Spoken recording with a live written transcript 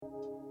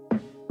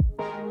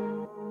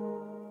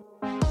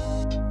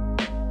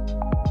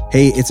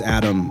Hey, it's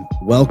Adam.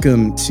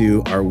 Welcome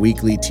to our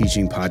weekly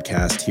teaching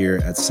podcast here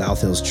at South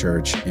Hills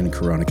Church in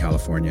Corona,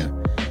 California.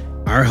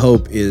 Our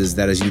hope is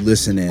that as you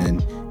listen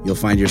in, you'll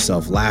find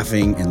yourself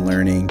laughing and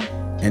learning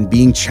and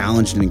being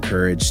challenged and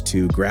encouraged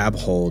to grab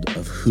hold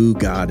of who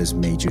God has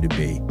made you to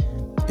be.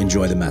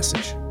 Enjoy the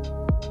message.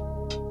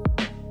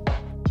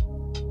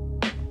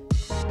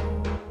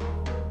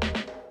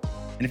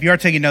 And if you are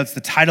taking notes, the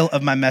title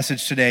of my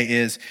message today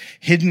is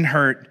Hidden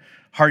Hurt,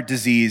 Heart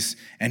Disease,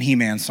 and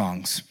He-Man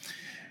Songs.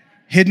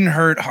 Hidden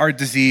Hurt, Heart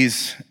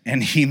Disease,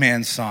 and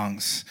He-Man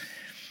Songs.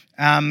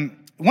 One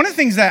of the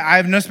things that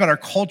I've noticed about our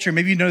culture,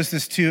 maybe you noticed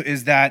this too,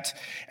 is that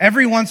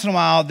every once in a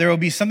while there will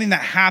be something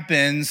that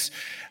happens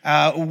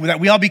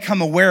that we all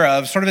become aware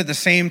of sort of at the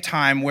same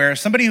time, where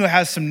somebody who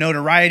has some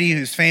notoriety,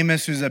 who's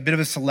famous, who's a bit of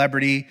a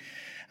celebrity,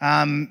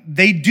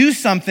 they do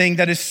something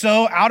that is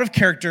so out of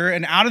character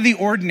and out of the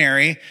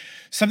ordinary,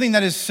 something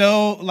that is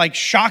so like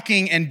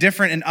shocking and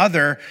different and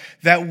other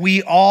that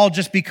we all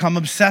just become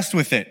obsessed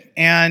with it.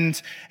 And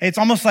it's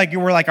almost like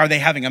we're like, are they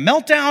having a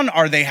meltdown?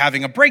 Are they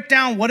having a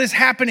breakdown? What is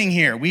happening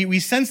here? We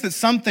sense that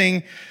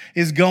something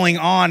is going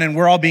on and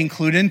we're all being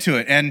clued into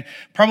it. And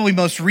probably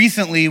most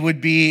recently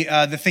would be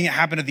the thing that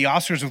happened at the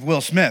Oscars with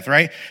Will Smith,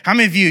 right? How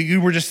many of you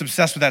were just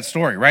obsessed with that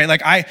story, right?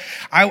 Like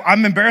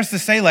I'm embarrassed to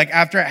say, like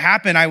after it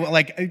happened, I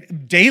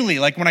like daily,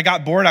 like when I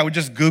got bored, I would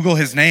just Google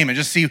his name and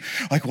just see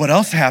like what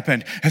else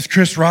happened. Has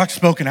Chris Rock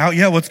spoken out?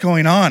 Yeah, what's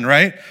going on,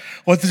 right?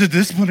 What's the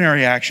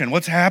disciplinary action?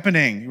 What's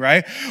happening,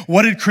 right?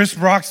 What did Chris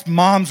Rock's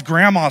mom's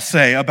grandma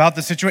say about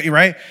the situation,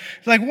 right?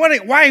 Like,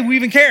 why we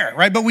even care,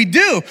 right? But we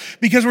do,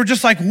 because we're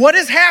just like, what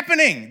is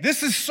happening?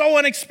 This is so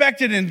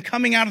unexpected and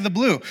coming out of the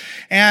blue.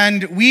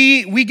 And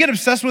we get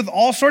obsessed with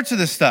all sorts of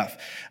this stuff.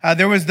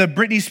 There was the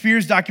Britney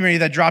Spears documentary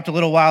that dropped a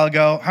little while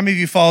ago. How many of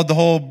you followed the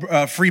whole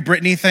Free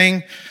Britney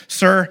thing,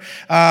 sir?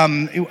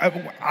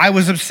 I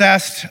was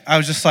obsessed. I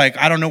was just like,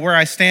 I don't know where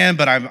I stand,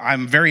 but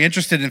I'm very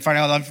interested in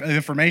finding out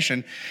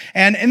information.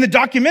 And in the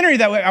documentary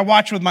that I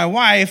watched with my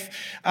wife,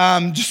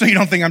 just so you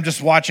don't think I'm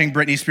just watching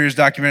Britney Spears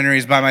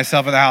documentaries by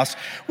myself at the house,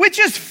 which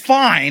is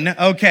fine,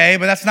 okay,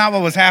 but that's not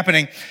what was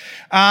happening.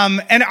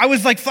 And I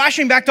was like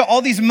flashing back to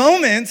all these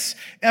moments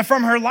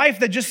from her life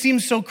that just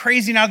seemed so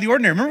crazy and out of the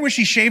ordinary. Remember when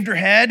she shaved her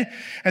head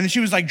and then she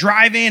was like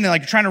driving and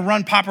like trying to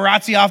run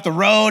paparazzi off the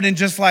road and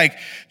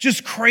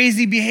just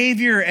crazy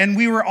behavior. And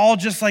we were all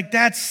just like,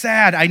 that's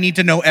sad. I need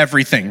to know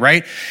everything,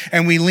 right?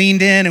 And we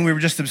leaned in and we were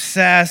just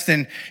obsessed.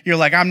 And you're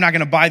like, I'm not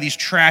going to buy these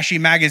trashy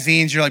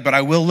magazines. You're like, but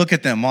I will look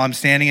at them while I'm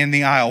standing in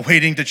the aisle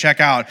waiting to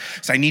check out.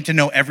 So I need to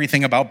know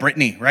everything about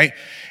Britney, right?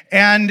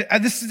 And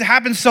this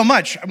happens so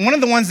much. One of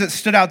the ones that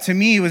stood out to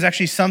me was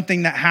actually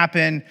something that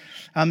happened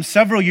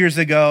several years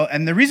ago.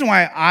 And the reason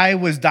why I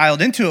was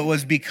dialed into it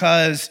was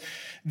because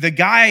the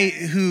guy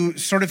who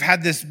sort of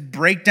had this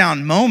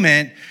breakdown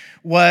moment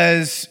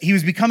he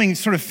was becoming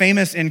sort of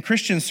famous in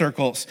Christian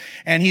circles,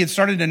 and he had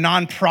started a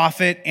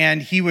nonprofit,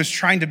 and he was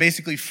trying to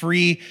basically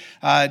free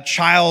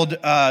child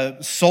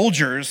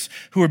soldiers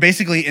who were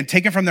basically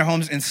taken from their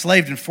homes,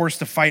 enslaved, and forced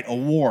to fight a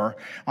war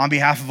on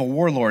behalf of a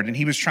warlord. And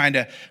he was trying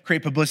to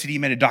create publicity. He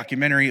made a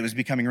documentary. It was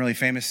becoming really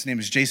famous. His name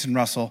was Jason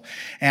Russell,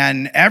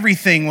 and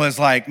everything was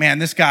like, man,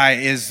 this guy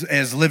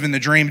is living the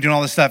dream, doing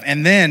all this stuff.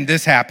 And then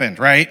this happened,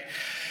 right?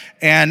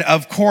 And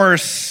of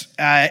course,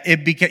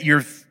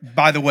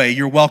 by the way,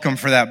 you're welcome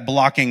for that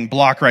blocking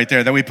block right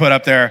there that we put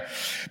up there.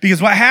 Because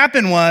what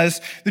happened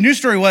was, the news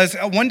story was,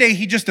 one day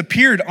he just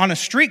appeared on a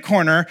street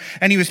corner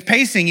and he was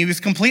pacing. He was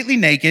completely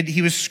naked.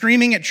 He was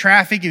screaming at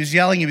traffic. He was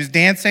yelling. He was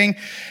dancing.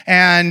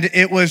 And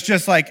it was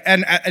just like,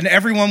 and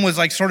everyone was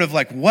like, sort of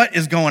like, what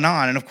is going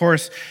on? And of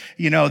course,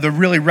 the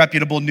really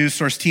reputable news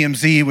source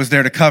TMZ was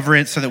there to cover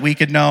it so that we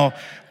could know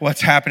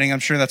what's happening. I'm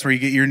sure that's where you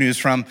get your news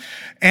from.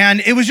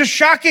 And it was just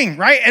shocking,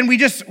 right? And we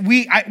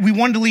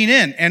wanted to lean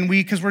in,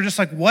 because we're just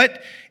like,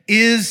 what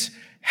is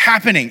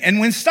happening? And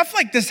when stuff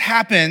like this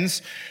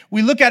happens,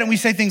 we look at it and we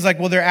say things like,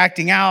 well, they're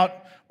acting out,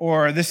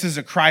 or this is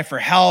a cry for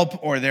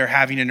help, or they're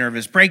having a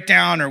nervous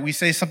breakdown, or we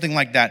say something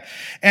like that.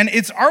 And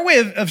it's our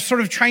way of sort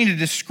of trying to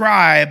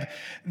describe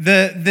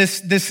this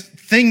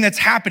thing that's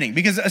happening.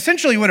 Because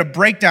essentially what a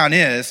breakdown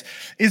is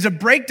a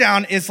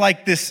breakdown is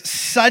like this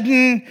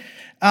sudden,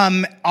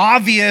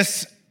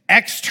 obvious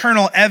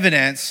external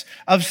evidence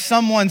of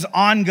someone's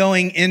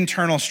ongoing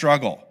internal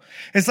struggle.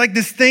 It's like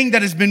this thing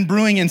that has been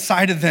brewing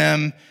inside of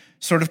them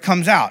sort of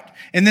comes out.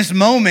 In this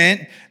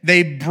moment,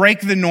 they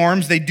break the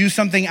norms, they do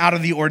something out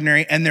of the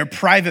ordinary, and their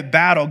private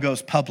battle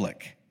goes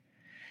public.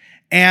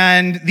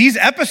 And these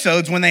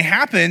episodes, when they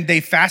happen,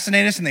 they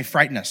fascinate us and they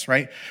frighten us,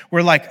 right?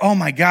 We're like, oh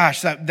my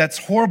gosh, that's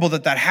horrible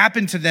that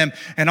happened to them.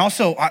 And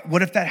also,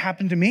 what if that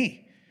happened to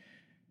me?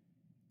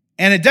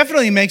 And it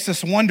definitely makes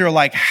us wonder,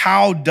 like,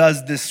 how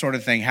does this sort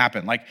of thing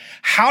happen? Like,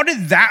 how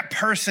did that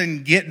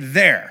person get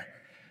there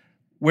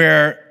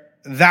where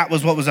that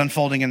was what was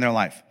unfolding in their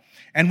life?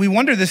 And we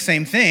wonder the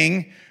same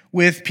thing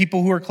with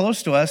people who are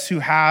close to us who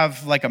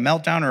have like a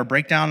meltdown or a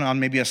breakdown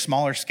on maybe a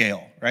smaller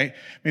scale, right?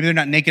 Maybe they're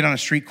not naked on a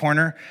street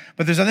corner,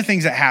 but there's other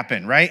things that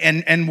happen, right?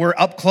 And we're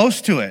up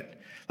close to it.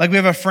 Like we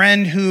have a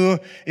friend who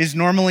is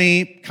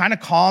normally kind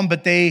of calm,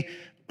 but they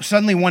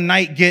suddenly one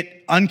night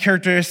get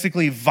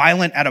uncharacteristically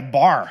violent at a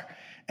bar.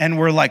 And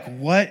we're like,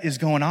 what is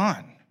going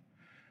on?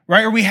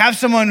 Right? Or we have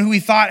someone who we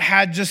thought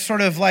had just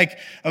sort of like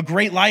a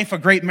great life, a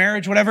great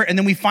marriage, whatever. And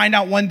then we find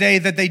out one day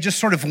that they just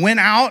sort of went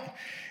out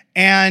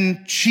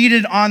and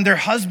cheated on their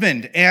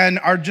husband and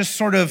are just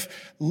sort of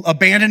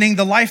abandoning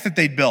the life that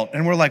they'd built.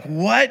 And we're like,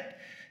 what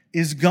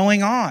is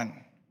going on?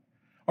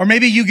 Or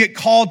maybe you get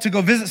called to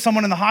go visit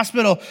someone in the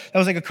hospital that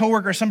was like a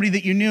coworker or somebody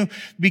that you knew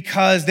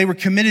because they were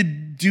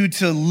committed due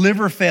to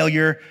liver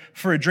failure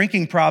for a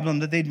drinking problem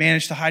that they'd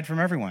managed to hide from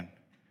everyone.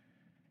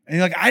 And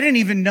you're like, I didn't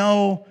even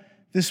know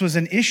this was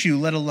an issue,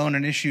 let alone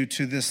an issue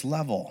to this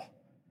level.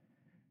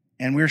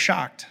 And we were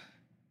shocked.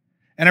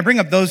 And I bring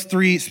up those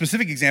three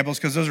specific examples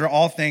because those are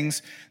all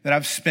things that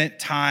I've spent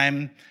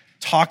time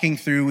talking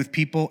through with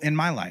people in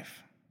my life.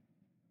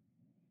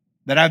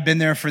 That I've been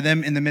there for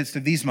them in the midst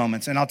of these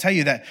moments. And I'll tell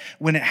you that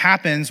when it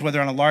happens,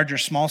 whether on a large or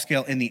small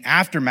scale, in the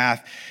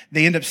aftermath,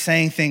 they end up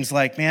saying things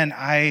like, man,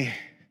 I've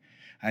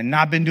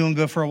not been doing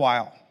good for a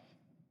while.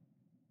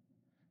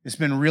 It's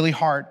been really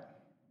hard.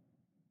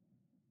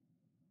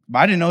 But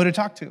I didn't know who to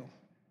talk to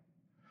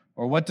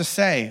or what to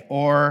say,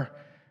 or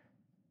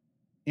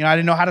I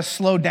didn't know how to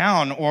slow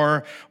down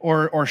or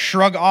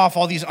shrug off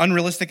all these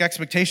unrealistic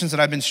expectations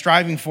that I've been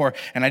striving for.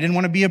 And I didn't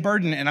want to be a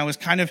burden. And I was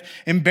kind of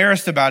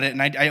embarrassed about it.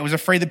 And I was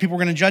afraid that people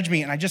were going to judge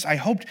me. And I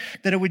hoped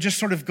that it would just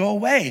sort of go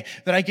away,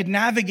 that I could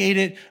navigate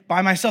it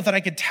by myself, that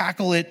I could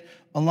tackle it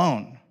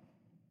alone.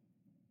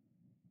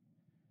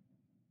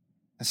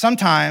 And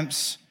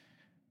sometimes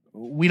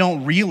we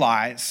don't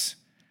realize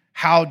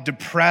how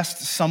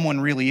depressed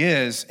someone really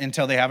is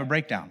until they have a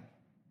breakdown.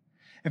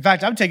 In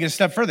fact, I would take it a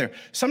step further.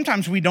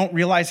 Sometimes we don't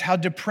realize how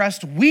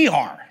depressed we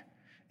are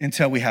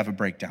until we have a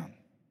breakdown,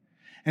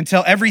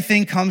 until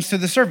everything comes to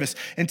the surface,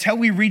 until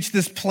we reach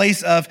this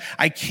place of,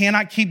 I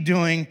cannot keep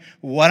doing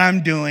what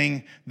I'm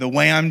doing the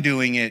way I'm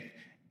doing it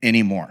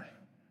anymore.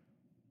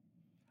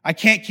 I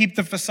can't keep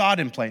the facade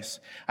in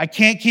place. I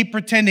can't keep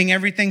pretending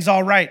everything's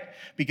all right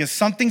because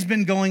something's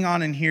been going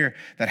on in here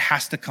that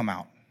has to come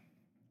out.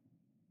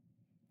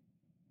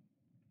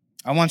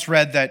 I once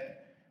read that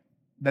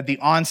the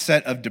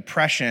onset of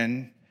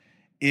depression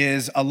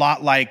is a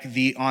lot like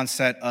the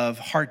onset of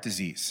heart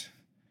disease.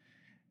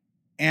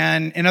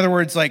 And in other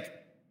words,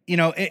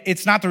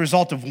 it's not the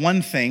result of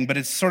one thing, but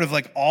it's sort of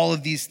like all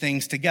of these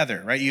things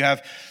together, right? You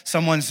have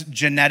someone's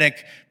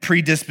genetic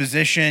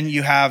predisposition.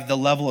 You have the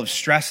level of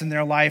stress in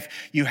their life.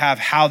 You have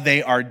how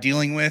they are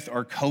dealing with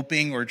or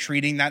coping or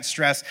treating that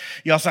stress.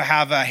 You also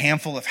have a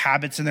handful of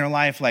habits in their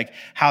life, like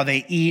how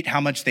they eat,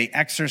 how much they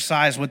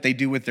exercise, what they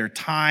do with their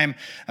time,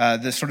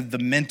 the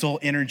mental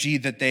energy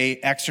that they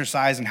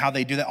exercise and how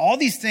they do that. All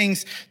these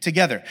things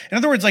together. In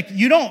other words,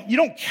 you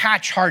don't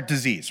catch heart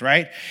disease,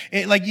 right?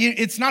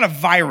 It's not a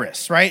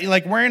virus, right?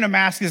 Like wearing a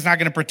mask is not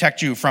going to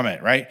protect you from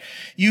it, right?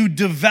 You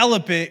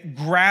develop it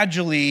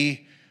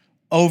gradually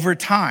over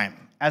time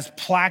as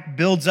plaque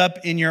builds up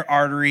in your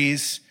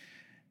arteries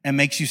and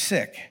makes you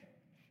sick.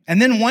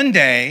 And then one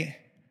day,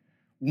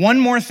 one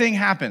more thing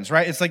happens,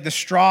 right? It's like the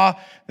straw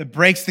that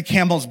breaks the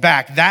camel's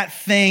back. That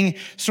thing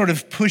sort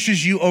of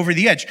pushes you over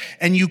the edge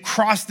and you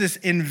cross this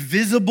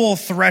invisible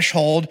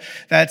threshold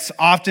that's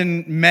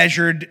often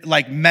measured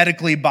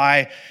medically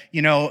by,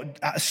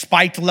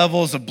 spiked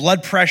levels of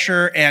blood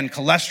pressure and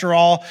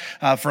cholesterol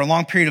for a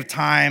long period of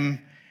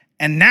time.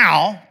 And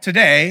now,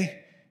 today,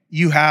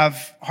 you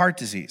have heart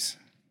disease.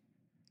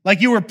 Like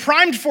you were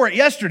primed for it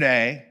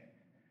yesterday,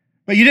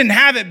 but you didn't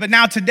have it, but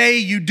now today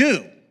you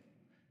do.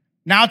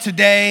 Now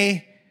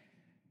today,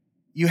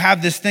 you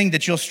have this thing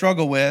that you'll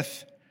struggle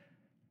with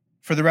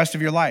for the rest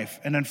of your life.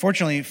 And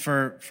unfortunately,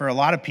 for a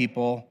lot of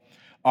people,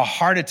 a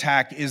heart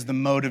attack is the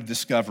mode of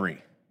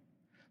discovery.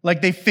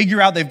 Like they figure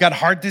out they've got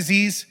heart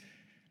disease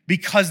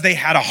because they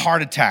had a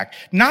heart attack.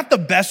 Not the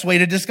best way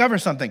to discover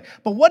something.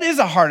 But what is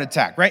a heart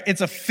attack, right?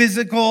 It's a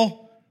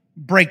physical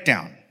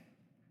breakdown.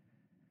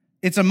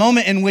 It's a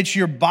moment in which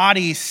your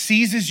body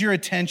seizes your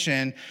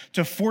attention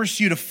to force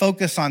you to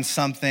focus on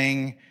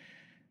something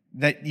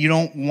that you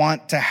don't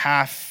want to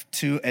have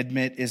to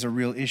admit is a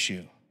real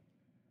issue.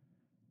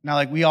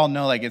 Now, we all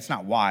know, it's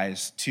not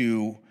wise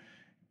to,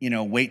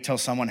 wait till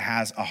someone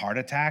has a heart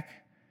attack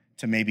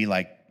to maybe,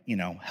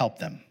 help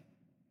them.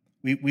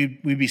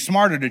 We'd be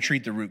smarter to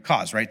treat the root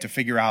cause, right? To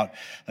figure out,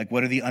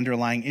 what are the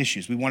underlying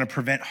issues. We want to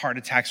prevent heart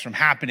attacks from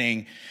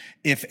happening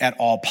if at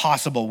all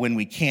possible when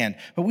we can,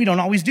 but we don't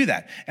always do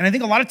that. And I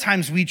think a lot of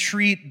times we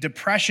treat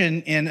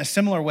depression in a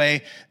similar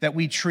way that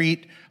we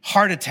treat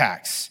heart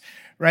attacks.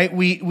 Right?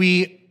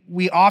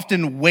 We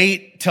often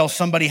wait till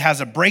somebody has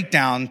a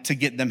breakdown to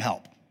get them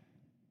help.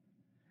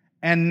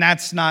 And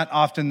that's not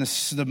often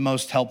the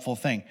most helpful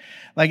thing.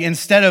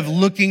 Instead of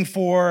looking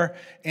for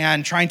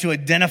and trying to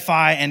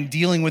identify and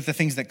dealing with the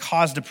things that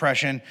cause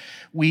depression,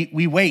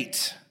 we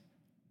wait.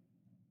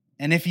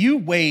 And if you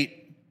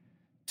wait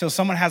till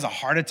someone has a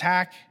heart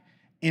attack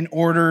in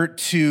order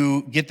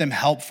to get them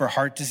help for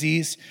heart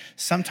disease,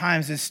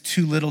 sometimes it's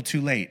too little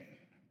too late.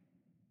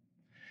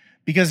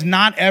 because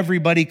not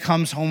everybody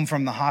comes home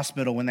from the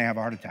hospital when they have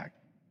a heart attack.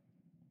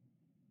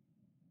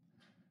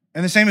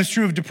 And the same is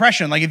true of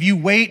depression. Like if you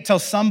wait till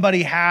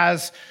somebody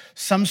has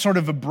some sort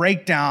of a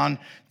breakdown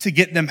to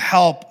get them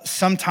help,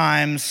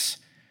 sometimes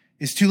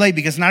it's too late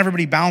because not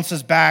everybody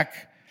bounces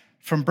back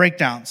from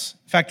breakdowns.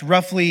 In fact,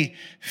 roughly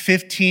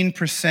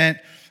 15%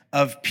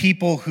 of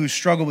people who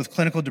struggle with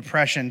clinical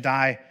depression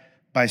die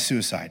by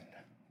suicide.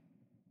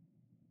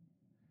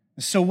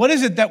 So what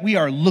is it that we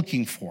are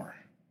looking for?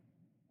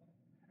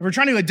 If we're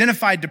trying to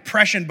identify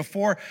depression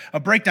before a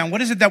breakdown,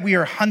 what is it that we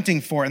are hunting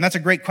for? And that's a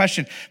great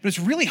question, but it's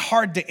really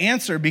hard to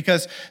answer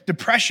because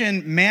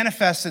depression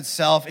manifests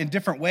itself in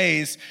different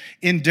ways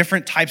in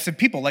different types of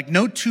people. Like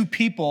no two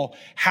people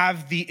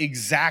have the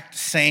exact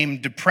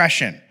same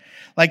depression.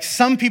 Like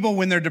some people,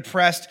 when they're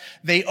depressed,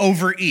 they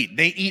overeat.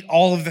 They eat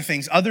all of the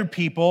things. Other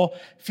people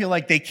feel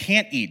like they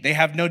can't eat. They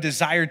have no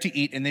desire to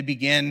eat, and they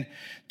begin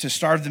to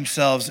starve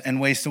themselves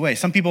and waste away.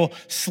 Some people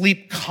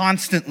sleep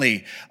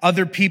constantly.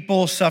 Other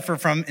people suffer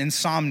from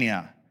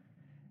insomnia.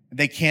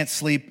 They can't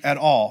sleep at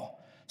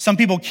all. Some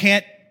people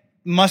can't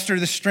muster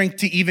the strength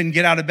to even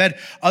get out of bed.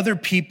 Other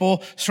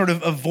people sort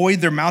of avoid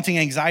their mounting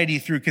anxiety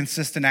through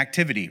consistent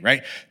activity,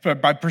 right?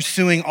 By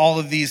pursuing all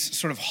of these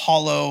sort of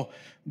hollow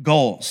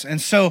goals.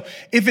 And so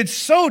if it's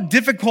so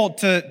difficult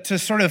to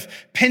sort of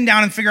pin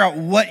down and figure out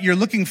what you're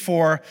looking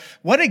for,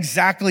 what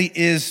exactly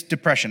is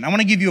depression? I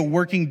want to give you a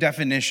working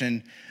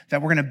definition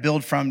that we're going to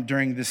build from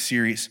during this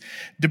series.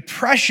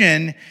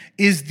 Depression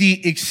is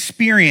the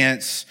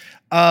experience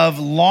of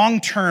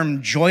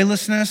long-term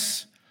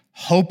joylessness,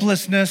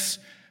 hopelessness,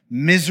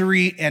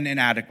 misery, and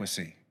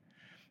inadequacy.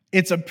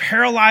 It's a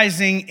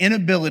paralyzing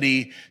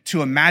inability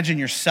to imagine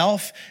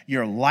yourself,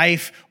 your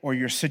life, or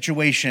your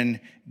situation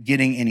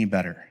getting any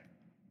better.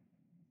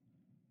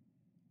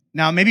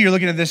 Now, maybe you're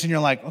looking at this and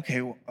you're like, okay,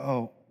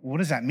 what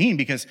does that mean?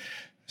 Because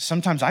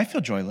sometimes I feel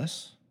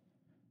joyless.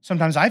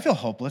 Sometimes I feel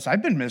hopeless.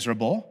 I've been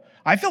miserable.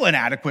 I feel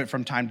inadequate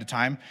from time to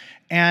time.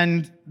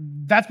 And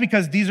that's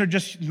because these are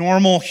just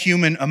normal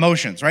human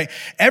emotions, right?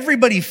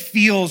 Everybody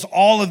feels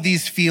all of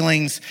these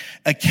feelings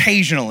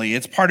occasionally.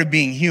 It's part of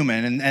being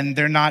human, and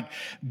they're not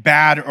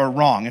bad or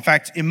wrong. In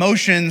fact,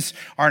 emotions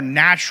are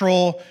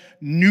natural,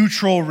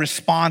 neutral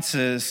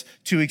responses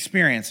to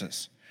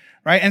experiences,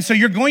 right? And so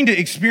you're going to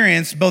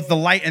experience both the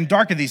light and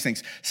dark of these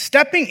things.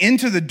 Stepping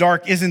into the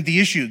dark isn't the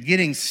issue.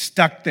 Getting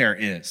stuck there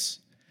is.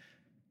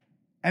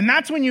 And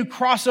that's when you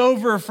cross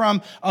over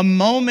from a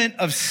moment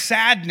of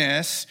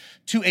sadness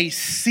to a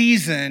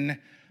season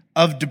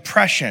of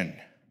depression.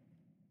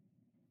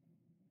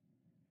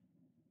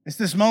 It's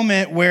this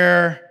moment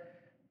where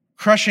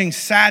crushing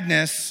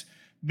sadness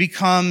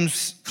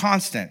becomes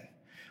constant.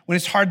 When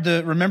it's hard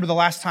to remember the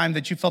last time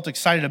that you felt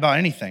excited about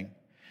anything.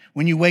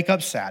 When you wake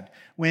up sad.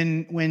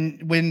 When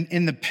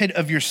in the pit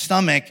of your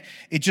stomach,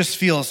 it just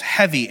feels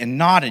heavy and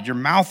knotted. Your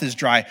mouth is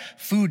dry.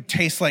 Food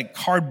tastes like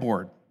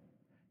cardboard.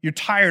 You're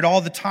tired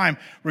all the time,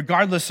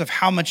 regardless of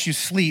how much you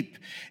sleep.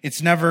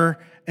 It's never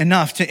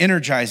enough to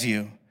energize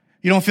you.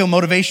 You don't feel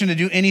motivation to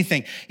do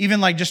anything. Even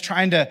like just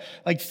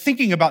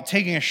thinking about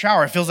taking a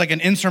shower, it feels like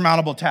an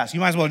insurmountable task. You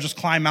might as well just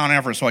climb Mount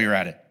Everest while you're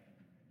at it.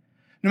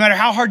 No matter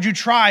how hard you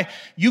try,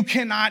 you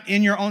cannot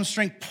in your own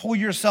strength pull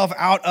yourself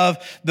out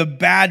of the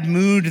bad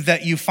mood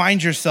that you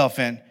find yourself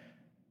in.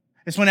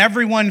 It's when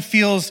everyone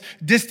feels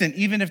distant,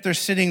 even if they're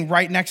sitting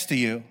right next to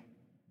you.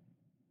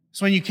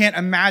 It's when you can't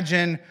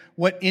imagine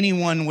what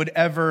anyone would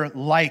ever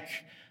like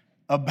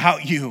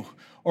about you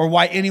or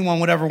why anyone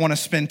would ever want to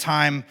spend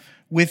time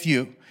with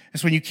you.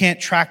 It's when you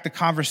can't track the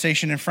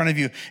conversation in front of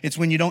you. It's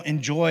when you don't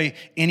enjoy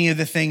any of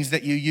the things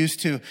that you used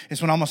to. It's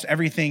when almost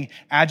everything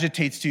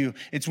agitates you.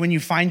 It's when you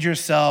find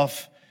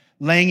yourself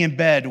laying in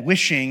bed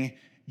wishing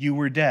you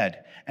were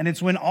dead. And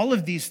it's when all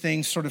of these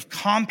things sort of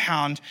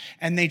compound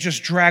and they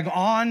just drag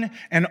on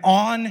and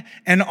on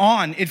and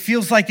on. It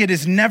feels like it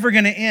is never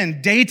going to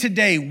end, day to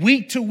day,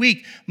 week to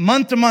week,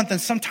 month to month, and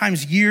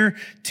sometimes year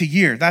to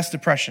year. That's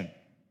depression.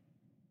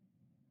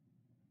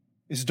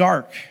 It's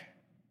dark.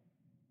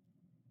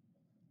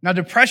 Now,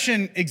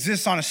 depression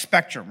exists on a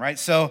spectrum, right?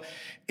 So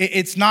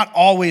it's not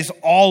always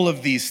all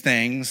of these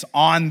things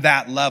on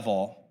that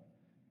level,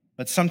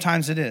 but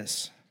sometimes it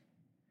is.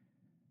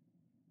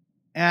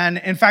 And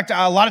in fact,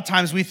 a lot of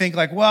times we think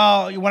like,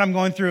 well, what I'm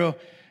going through,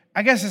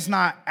 I guess it's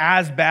not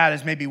as bad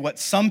as maybe what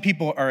some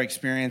people are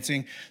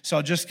experiencing, so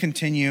I'll just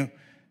continue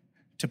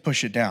to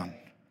push it down.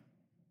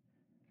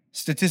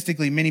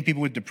 Statistically, many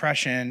people with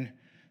depression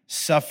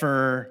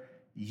suffer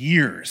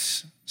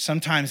years,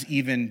 sometimes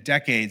even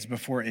decades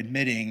before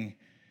admitting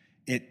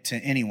it to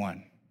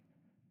anyone.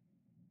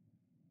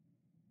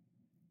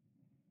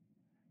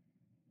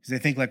 Because they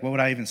think like, what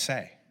would I even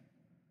say?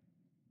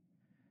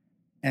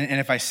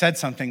 And if I said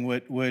something,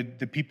 would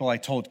the people I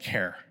told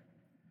care?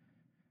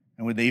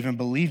 And would they even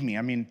believe me?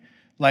 I mean,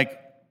 like,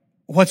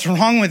 what's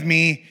wrong with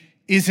me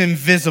is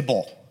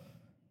invisible.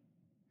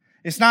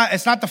 It's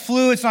not the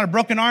flu, it's not a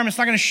broken arm, it's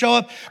not gonna show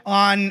up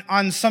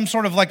on some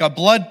sort of like a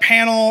blood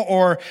panel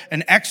or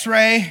an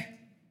x-ray.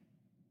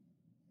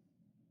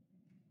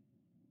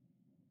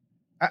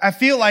 I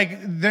feel like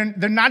they're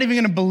not even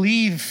going to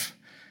believe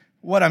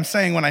what I'm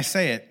saying when I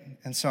say it.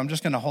 And so I'm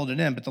just going to hold it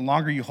in. But the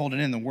longer you hold it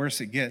in, the worse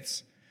it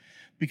gets.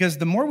 Because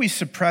the more we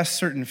suppress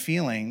certain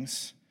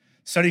feelings,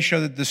 studies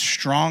show that the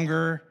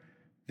stronger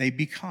they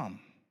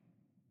become.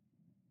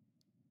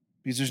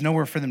 Because there's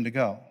nowhere for them to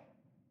go.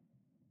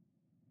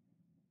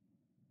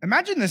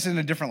 Imagine this in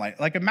a different light.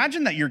 Like,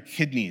 imagine that your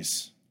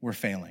kidneys were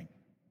failing.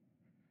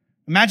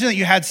 Imagine that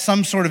you had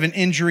some sort of an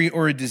injury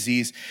or a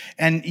disease,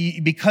 and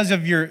because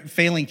of your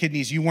failing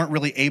kidneys, you weren't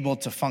really able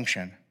to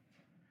function.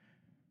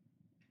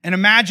 And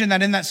imagine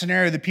that in that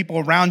scenario, the people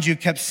around you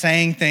kept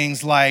saying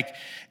things like,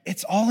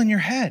 it's all in your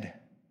head.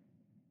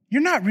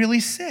 You're not really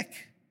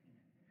sick.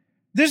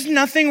 There's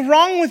nothing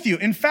wrong with you.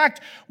 In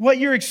fact, what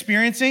you're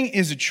experiencing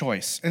is a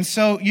choice. And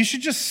so you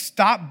should just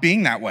stop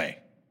being that way.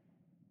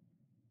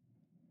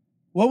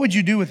 What would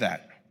you do with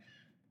that?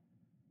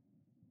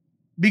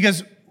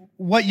 Because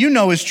what you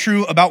know is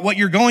true about what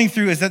you're going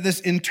through is that this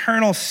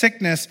internal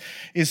sickness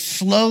is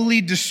slowly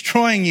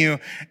destroying you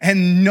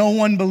and no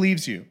one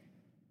believes you.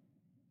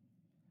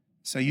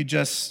 So you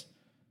just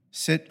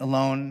sit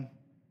alone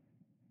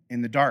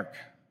in the dark,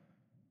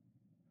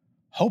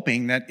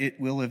 hoping that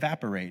it will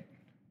evaporate,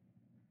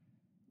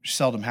 which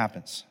seldom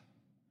happens.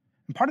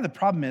 And part of the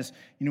problem is,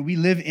 we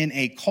live in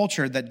a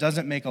culture that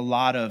doesn't make a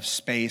lot of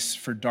space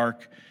for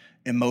dark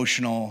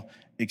emotional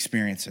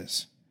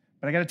experiences.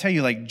 But I got to tell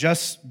you,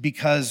 just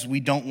because we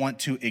don't want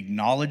to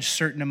acknowledge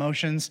certain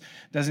emotions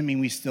doesn't mean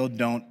we still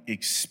don't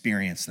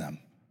experience them.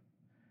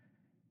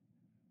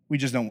 We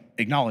just don't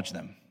acknowledge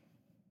them.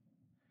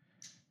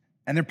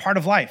 And they're part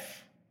of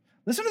life.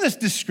 Listen to this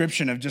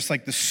description of just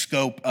the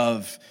scope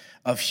of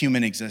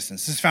human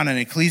existence. This is found in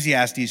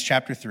Ecclesiastes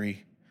chapter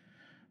 3,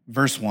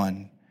 verse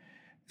 1.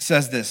 It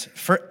says this,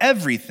 "For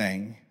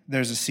everything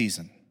there's a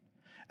season.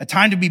 A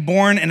time to be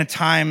born and a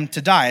time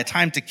to die, a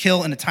time to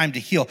kill and a time to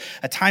heal,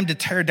 a time to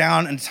tear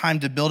down and a time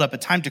to build up, a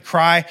time to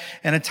cry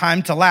and a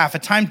time to laugh, a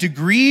time to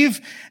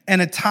grieve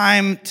and a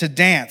time to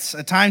dance,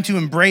 a time to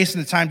embrace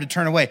and a time to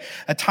turn away,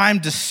 a time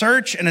to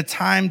search and a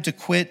time to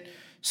quit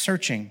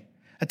searching,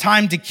 a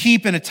time to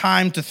keep and a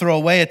time to throw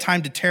away, a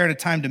time to tear and a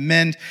time to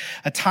mend,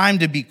 a time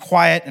to be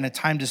quiet and a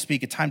time to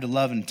speak, a time to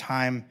love and a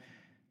time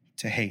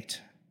to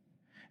hate."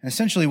 And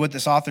essentially what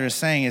this author is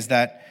saying is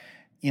that,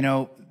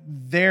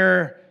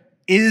 there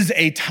is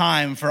a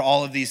time for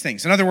all of these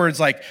things. In other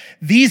words,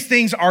 these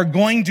things are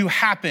going to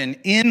happen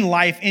in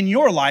life, in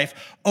your life,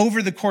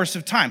 over the course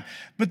of time.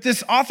 But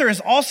this author is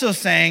also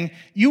saying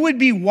you would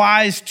be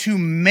wise to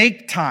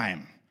make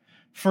time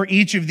for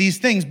each of these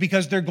things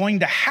because they're going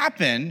to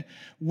happen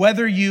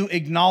whether you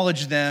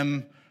acknowledge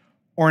them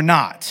or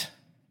not.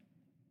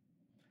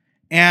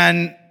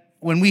 And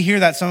when we hear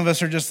that, some of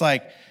us are just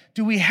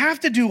do we have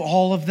to do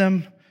all of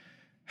them?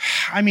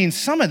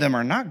 Some of them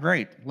are not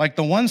great.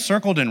 The ones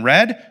circled in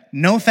red,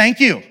 no thank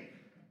you.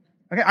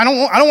 Okay, I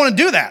don't want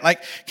to do that.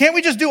 Can't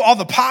we just do all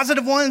the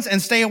positive ones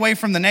and stay away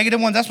from the negative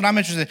ones? That's what I'm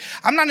interested in.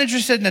 I'm not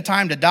interested in a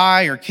time to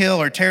die or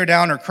kill or tear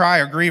down or cry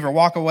or grieve or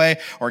walk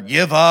away or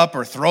give up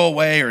or throw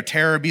away or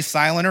tear or be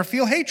silent or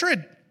feel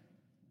hatred.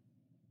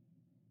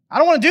 I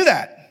don't want to do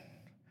that.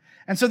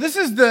 And so this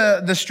is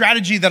the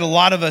strategy that a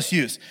lot of us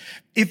use.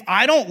 If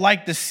I don't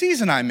like the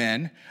season I'm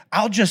in,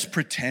 I'll just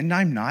pretend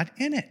I'm not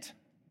in it.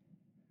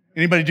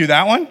 Anybody do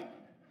that one?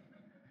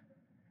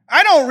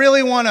 I don't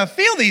really want to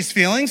feel these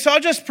feelings, so I'll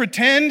just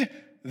pretend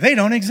they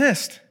don't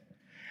exist.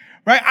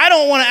 Right? I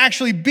don't want to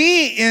actually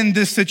be in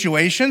this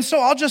situation, so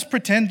I'll just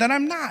pretend that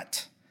I'm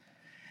not.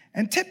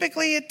 And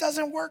typically it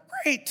doesn't work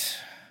great.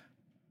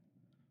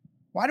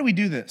 Why do we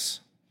do this?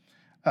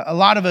 A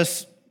lot of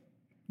us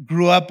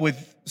grew up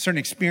with certain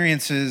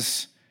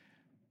experiences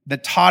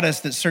that taught us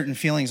that certain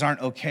feelings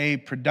aren't okay,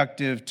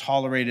 productive,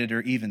 tolerated,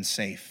 or even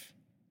safe.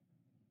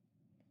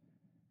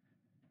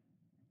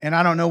 And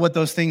I don't know what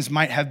those things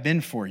might have been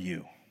for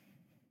you.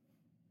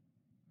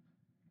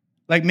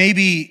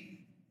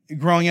 Maybe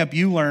growing up,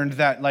 you learned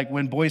that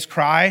when boys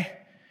cry,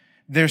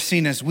 they're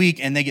seen as weak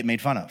and they get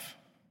made fun of.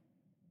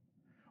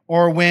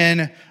 Or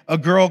when a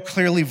girl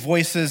clearly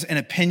voices an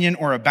opinion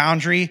or a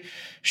boundary,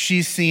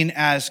 she's seen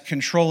as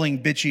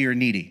controlling, bitchy, or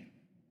needy.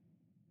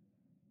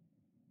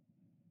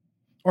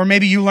 Or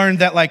maybe you learned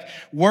that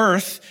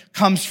worth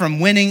comes from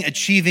winning,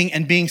 achieving,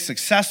 and being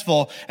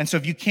successful. And so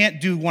if you can't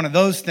do one of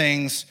those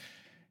things,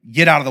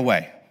 get out of the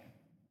way.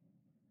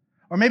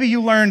 Or maybe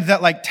you learned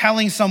that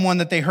telling someone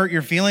that they hurt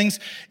your feelings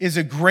is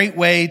a great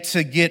way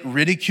to get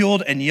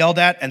ridiculed and yelled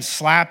at and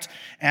slapped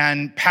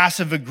and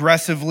passive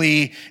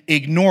aggressively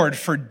ignored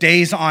for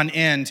days on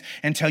end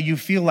until you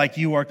feel like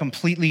you are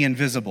completely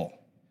invisible.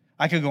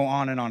 I could go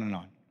on and on and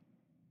on.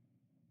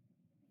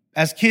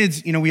 As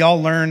kids, we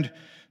all learned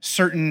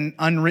certain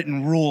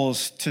unwritten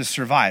rules to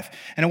survive.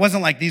 And it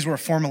wasn't these were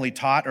formally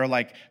taught or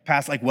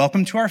passed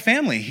welcome to our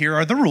family. Here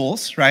are the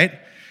rules, right?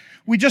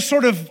 We just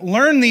sort of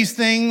learn these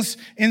things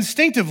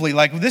instinctively.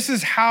 This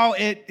is how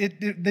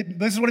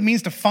this is what it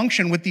means to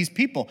function with these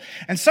people.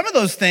 And some of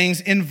those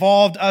things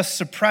involved us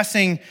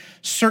suppressing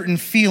certain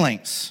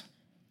feelings.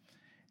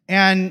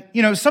 And,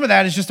 some of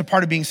that is just a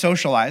part of being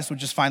socialized,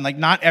 which is fine. Like,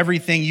 not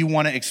everything you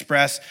want to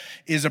express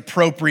is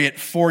appropriate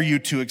for you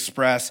to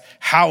express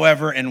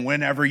however and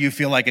whenever you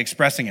feel like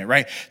expressing it,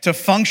 right? To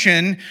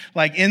function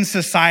like in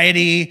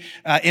society,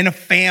 in a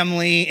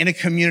family, in a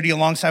community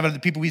alongside other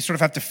people, we sort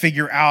of have to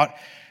figure out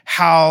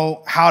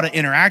how to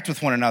interact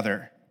with one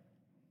another.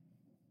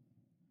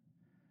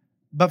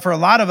 But for a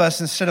lot of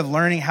us, instead of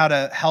learning how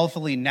to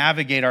healthily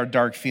navigate our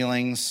dark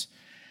feelings,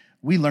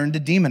 we learn to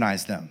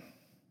demonize them.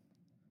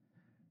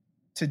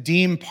 To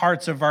deem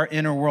parts of our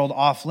inner world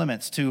off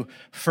limits, to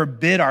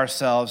forbid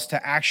ourselves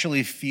to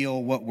actually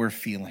feel what we're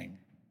feeling,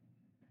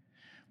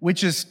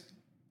 which is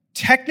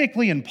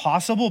technically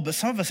impossible, but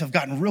some of us have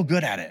gotten real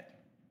good at it.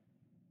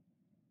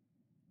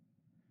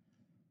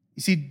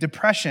 You see,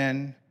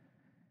 depression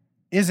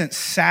isn't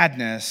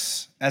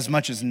sadness as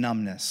much as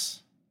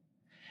numbness.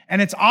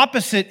 And its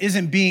opposite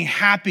isn't being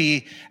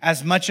happy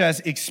as much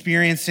as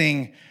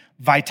experiencing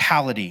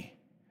vitality.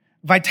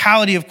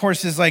 Vitality, of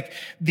course, is like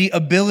the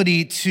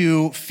ability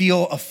to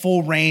feel a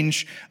full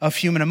range of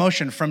human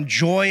emotion, from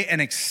joy and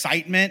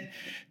excitement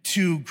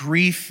to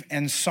grief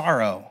and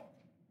sorrow.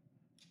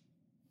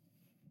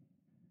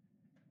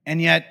 And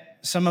yet,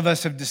 some of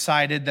us have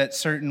decided that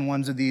certain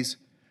ones of these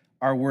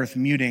are worth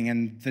muting.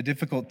 And the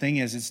difficult thing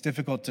is, it's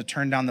difficult to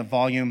turn down the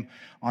volume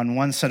on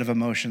one set of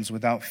emotions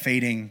without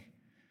fading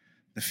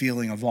the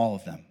feeling of all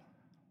of them.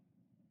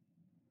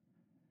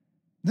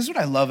 This is what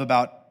I love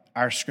about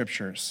our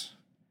scriptures.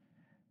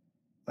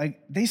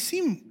 Like, they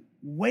seem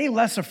way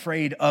less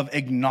afraid of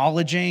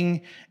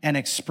acknowledging and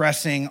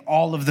expressing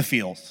all of the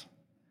feels,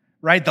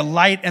 right? The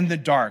light and the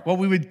dark, what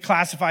we would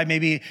classify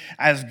maybe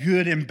as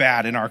good and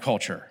bad in our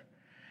culture.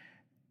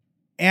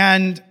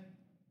 And,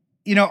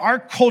 our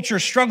culture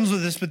struggles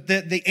with this, but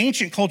the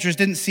ancient cultures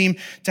didn't seem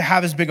to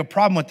have as big a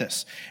problem with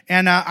this.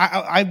 And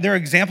there are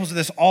examples of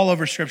this all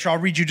over Scripture. I'll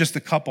read you just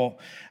a couple.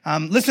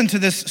 Listen to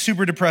this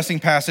super depressing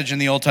passage in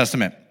the Old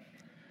Testament.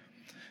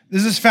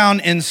 This is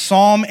found in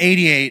Psalm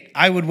 88.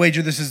 I would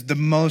wager this is the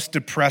most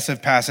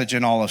depressive passage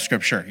in all of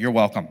Scripture. You're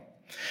welcome.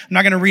 I'm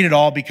not going to read it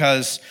all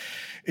because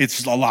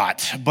it's a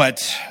lot,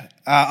 but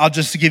I'll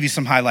just give you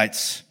some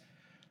highlights.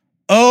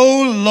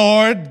 Oh,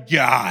 Lord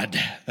God.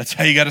 That's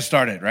how you got to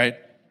start it, right?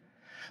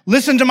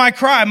 Listen to my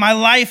cry. My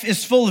life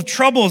is full of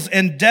troubles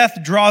and death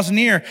draws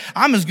near.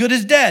 I'm as good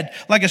as dead,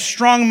 like a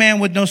strong man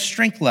with no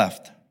strength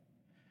left.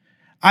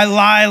 I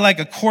lie like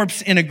a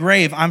corpse in a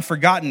grave. I'm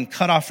forgotten,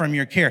 cut off from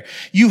your care.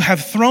 You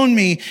have thrown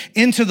me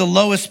into the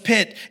lowest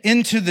pit,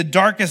 into the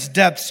darkest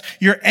depths.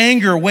 Your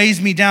anger weighs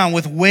me down.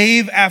 With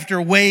wave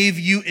after wave,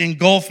 you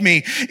engulf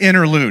me.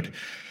 Interlude.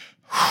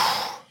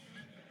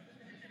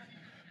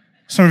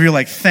 Some of you are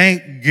like,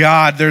 thank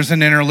God there's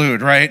an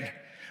interlude, right?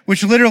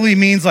 Which literally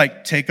means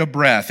like, take a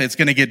breath. It's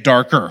going to get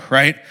darker,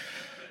 right?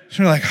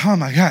 So you're like, oh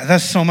my God,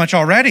 that's so much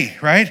already,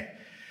 right?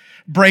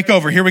 Break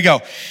over. Here we go.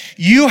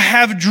 You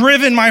have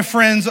driven my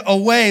friends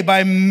away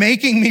by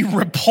making me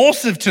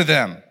repulsive to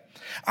them.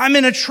 I'm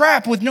in a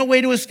trap with no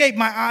way to escape.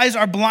 My eyes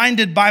are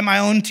blinded by my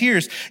own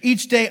tears.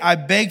 Each day I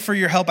beg for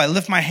your help. I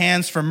lift my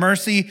hands for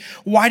mercy.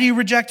 Why do you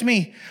reject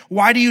me?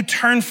 Why do you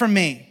turn from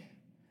me?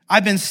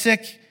 I've been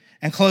sick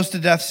and close to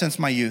death since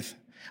my youth.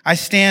 I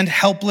stand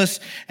helpless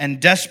and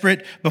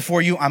desperate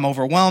before you. I'm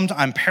overwhelmed.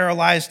 I'm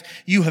paralyzed.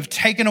 You have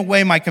taken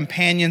away my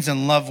companions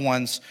and loved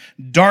ones.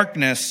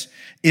 Darkness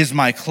is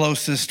my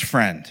closest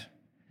friend.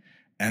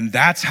 And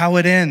that's how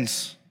it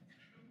ends.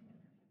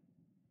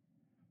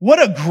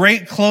 What a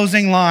great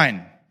closing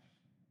line.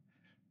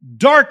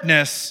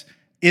 Darkness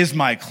is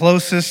my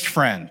closest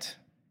friend.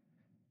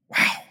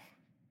 Wow.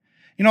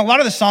 A lot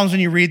of the Psalms when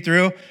you read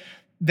through,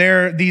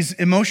 they're these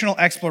emotional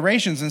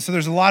explorations. And so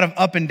there's a lot of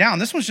up and down.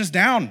 This one's just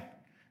down.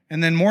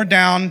 And then more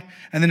down,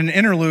 and then an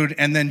interlude,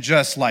 and then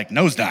just like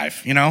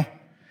nosedive,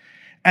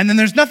 And then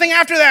there's nothing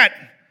after that.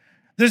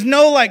 There's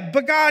no like,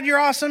 but God, you're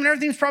awesome, and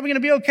everything's probably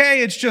going to be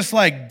okay. It's just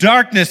like,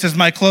 darkness is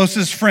my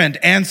closest friend,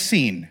 and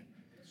scene.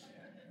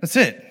 That's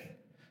it.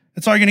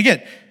 That's all you're going to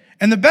get.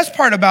 And the best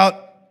part about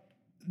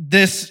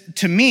this,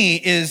 to me,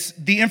 is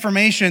the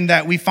information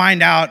that we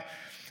find out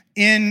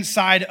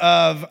inside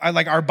of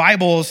like our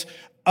Bibles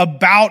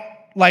about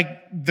like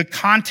the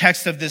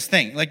context of this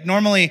thing. Like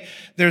normally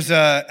there's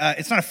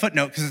it's not a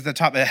footnote because it's the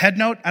top, a head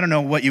note. I don't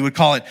know what you would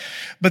call it,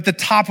 but the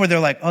top where they're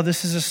like, oh,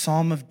 this is a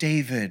Psalm of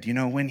David,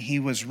 when he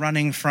was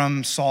running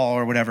from Saul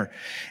or whatever.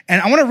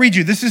 And I want to read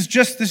you, this is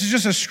just a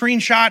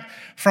screenshot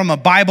from a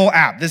Bible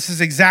app. This is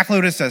exactly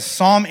what it says.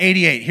 Psalm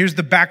 88. Here's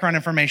the background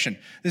information.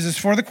 This is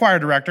for the choir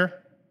director.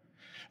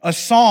 A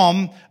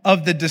psalm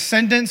of the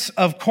descendants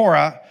of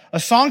Korah, a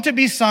song to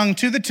be sung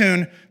to the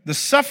tune, the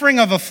suffering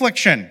of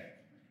affliction.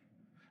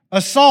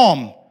 A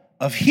psalm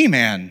of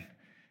Heman,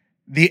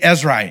 the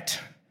Ezrahite.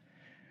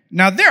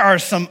 Now, there are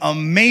some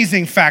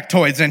amazing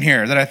factoids in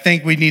here that I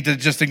think we need to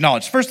just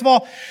acknowledge. First of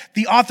all,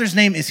 the author's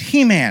name is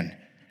Heman.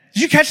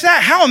 Did you catch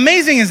that? How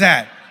amazing is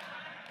that?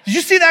 Did you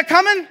see that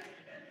coming?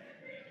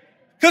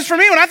 Because for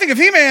me, when I think of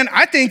He-Man,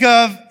 I think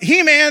of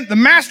He-Man, the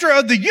master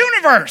of the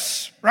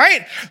universe,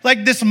 right?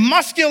 Like this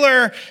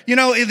muscular,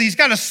 he's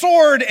got a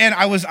sword, and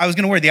I was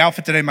going to wear the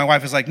outfit today. My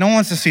wife was like, no one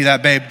wants to see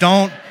that, babe.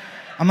 Don't.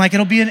 I'm like,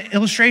 it'll be an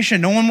illustration.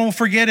 No one will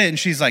forget it. And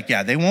she's like,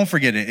 yeah, they won't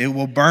forget it. It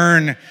will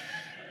burn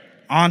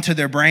onto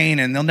their brain,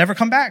 and they'll never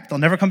come back. They'll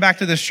never come back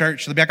to this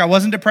church. They'll be like, I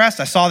wasn't depressed.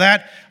 I saw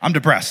that. I'm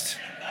depressed.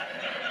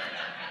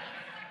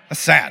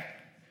 That's sad.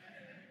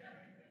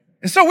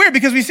 It's so weird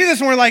because we see this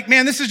and we're like,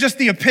 man, this is just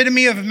the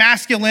epitome of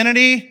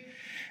masculinity.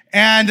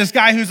 And this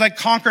guy who's like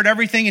conquered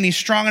everything and he's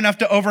strong enough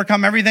to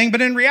overcome everything.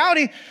 But in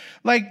reality,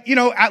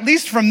 at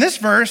least from this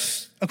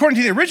verse, according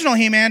to the original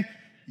He-Man,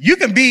 you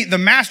can be the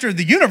master of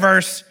the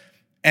universe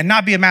and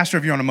not be a master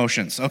of your own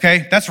emotions,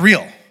 okay? That's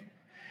real.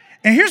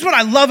 And here's what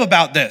I love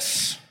about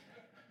this.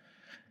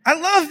 I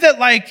love that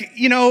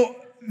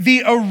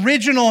the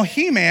original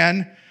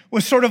He-Man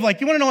was sort of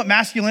like, you wanna know what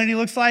masculinity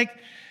looks like?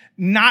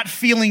 Not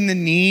feeling the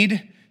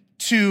need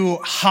to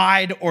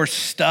hide or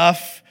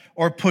stuff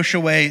or push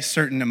away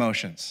certain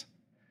emotions,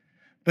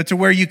 but to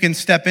where you can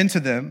step into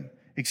them,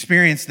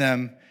 experience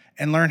them,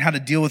 and learn how to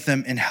deal with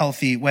them in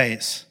healthy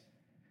ways.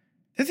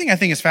 The thing I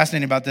think is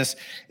fascinating about this,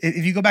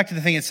 if you go back to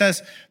the thing, it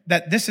says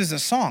that this is a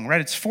song,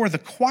 right? It's for the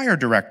choir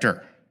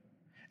director.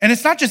 And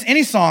it's not just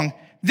any song,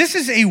 this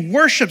is a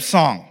worship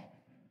song.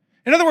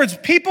 In other words,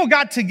 people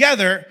got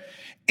together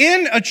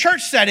in a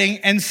church setting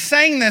and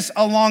sang this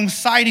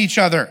alongside each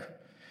other.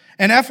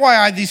 And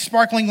FYI, these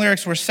sparkling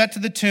lyrics were set to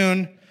the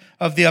tune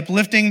of the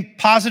uplifting,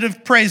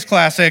 positive praise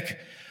classic,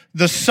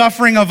 The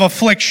Suffering of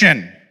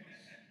Affliction.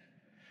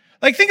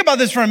 Think about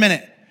this for a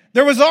minute.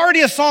 There was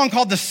already a song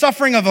called The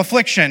Suffering of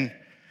Affliction,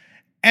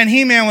 and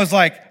He-Man was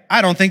like,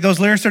 I don't think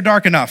those lyrics are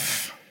dark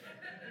enough.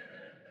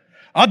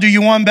 I'll do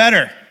you one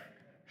better.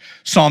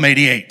 Psalm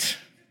 88.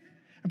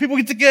 And people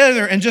get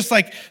together and just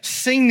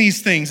sing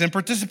these things and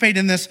participate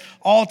in this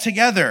all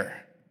together.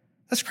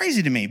 That's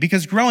crazy to me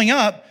because growing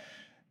up,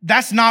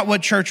 that's not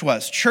what church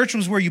was. Church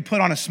was where you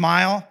put on a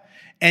smile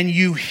and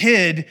you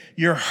hid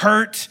your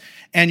hurt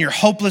and your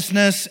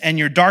hopelessness and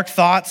your dark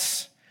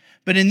thoughts.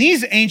 But in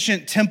these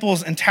ancient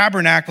temples and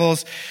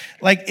tabernacles,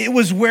 it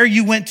was where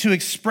you went to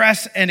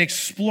express and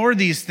explore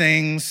these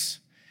things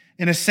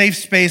in a safe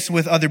space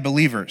with other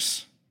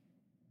believers.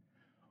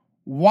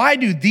 Why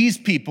do these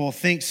people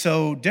think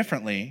so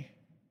differently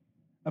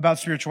about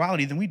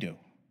spirituality than we do?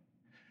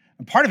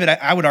 And part of it,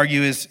 I would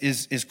argue,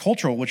 is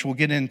cultural, which we'll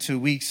get into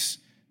weeks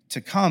to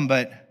come,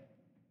 but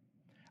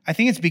I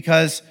think it's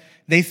because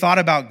they thought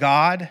about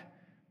God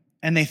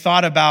and they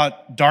thought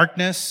about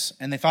darkness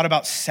and they thought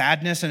about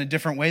sadness in a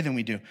different way than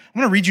we do. I'm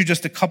going to read you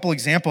just a couple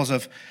examples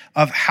of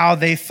how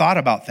they thought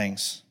about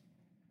things.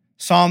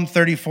 Psalm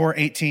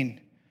 34:18.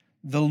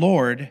 The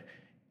Lord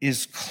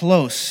is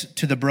close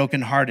to the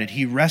brokenhearted.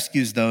 He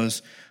rescues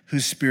those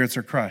whose spirits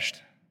are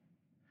crushed.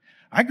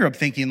 I grew up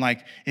thinking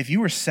if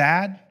you were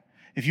sad,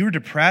 if you were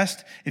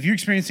depressed, if you're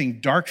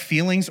experiencing dark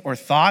feelings or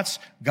thoughts,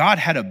 God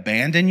had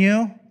abandoned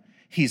you.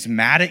 He's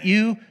mad at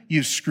you.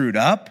 You've screwed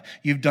up.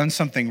 You've done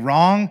something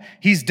wrong.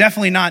 He's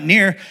definitely not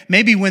near.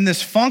 Maybe when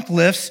this funk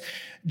lifts,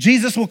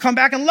 Jesus will come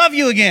back and love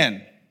you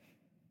again.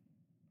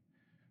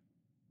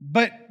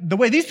 But the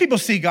way these people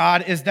see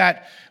God is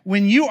that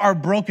when you are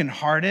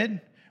brokenhearted,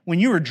 when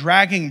you are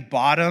dragging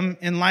bottom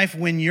in life,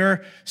 when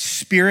your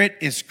spirit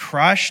is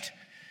crushed,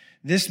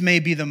 this may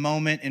be the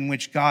moment in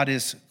which God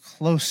is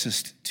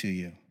closest to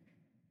you,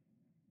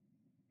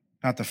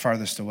 not the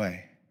farthest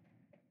away.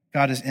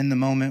 God is in the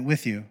moment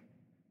with you.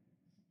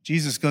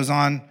 Jesus goes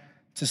on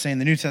to say in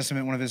the New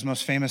Testament, one of his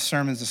most famous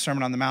sermons, the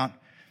Sermon on the Mount,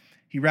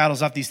 he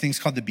rattles off these things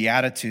called the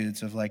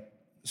Beatitudes of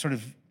sort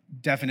of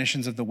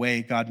definitions of the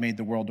way God made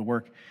the world to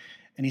work.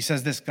 And he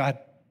says this,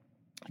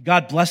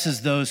 God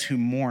blesses those who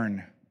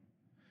mourn,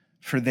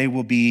 for they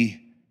will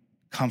be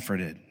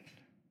comforted.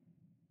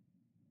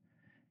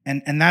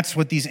 And that's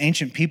what these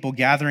ancient people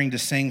gathering to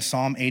sing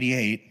Psalm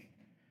 88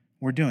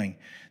 were doing.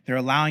 They're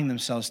allowing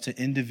themselves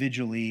to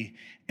individually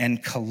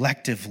and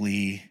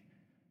collectively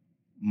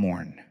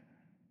mourn,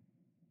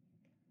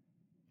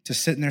 to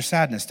sit in their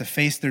sadness, to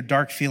face their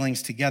dark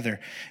feelings together.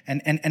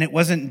 And it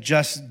wasn't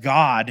just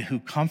God who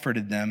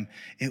comforted them,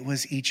 it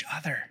was each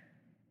other.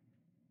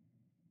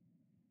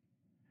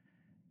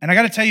 And I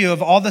got to tell you,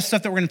 of all the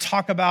stuff that we're going to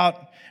talk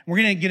about, we're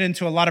going to get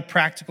into a lot of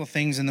practical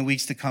things in the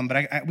weeks to come,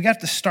 but we got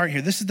to start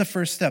here. This is the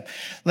first step.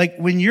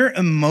 When you're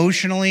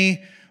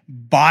emotionally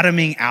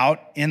bottoming out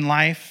in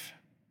life,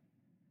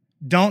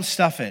 don't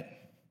stuff it,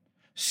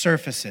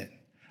 surface it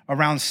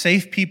around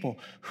safe people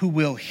who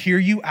will hear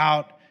you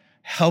out,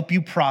 help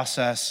you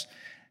process,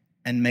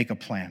 and make a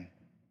plan.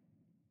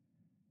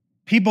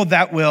 People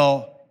that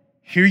will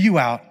hear you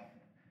out,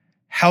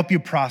 help you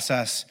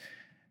process,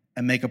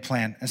 and make a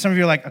plan. And some of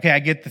you are like, okay, I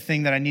get the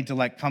thing that I need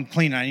to come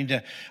clean. I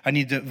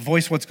need to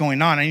voice what's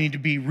going on. I need to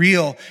be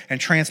real and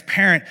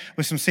transparent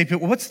with some safe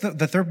people. What's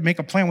the third, make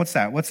a plan? What's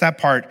that? What's that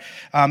part?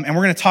 And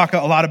we're going to talk a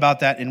lot about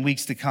that in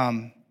weeks to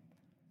come,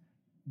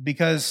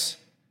 because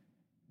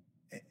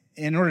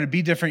in order to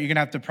be different, you're going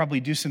to have to probably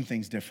do some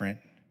things different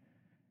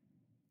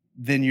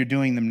than you're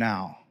doing them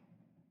now.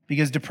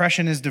 because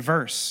depression is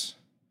diverse.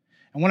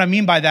 And what I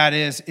mean by that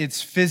is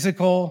it's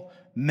physical,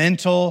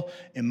 mental,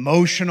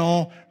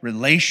 emotional,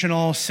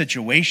 relational,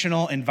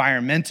 situational,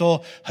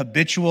 environmental,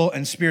 habitual,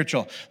 and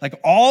spiritual. Like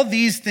all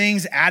these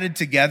things added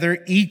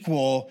together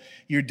equal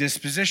your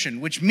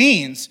disposition, which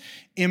means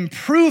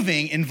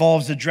improving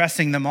involves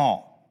addressing them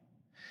all.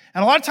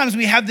 And a lot of times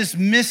we have this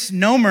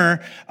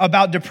misnomer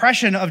about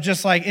depression of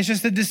just like, it's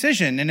just a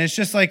decision and it's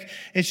just like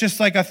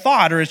a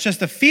thought or it's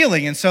just a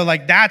feeling. And so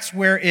like, that's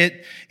where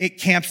it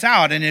camps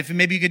out. And if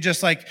maybe you could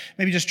just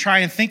try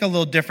and think a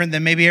little different,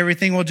 then maybe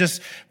everything will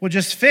just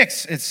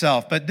fix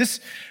itself. But this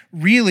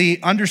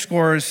really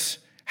underscores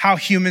how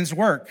humans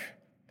work.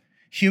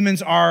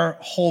 Humans are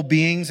whole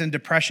beings, and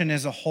depression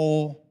is a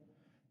whole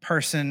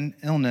person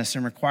illness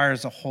and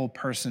requires a whole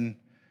person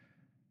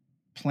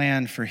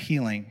plan for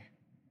healing.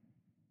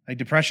 Like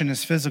depression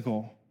is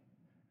physical,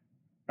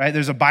 right?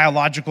 There's a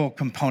biological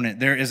component.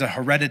 There is a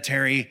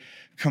hereditary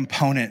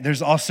component.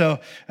 There's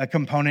also a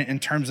component in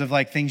terms of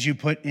like things you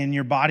put in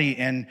your body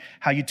and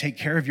how you take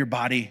care of your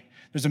body.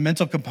 There's a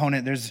mental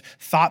component. There's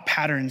thought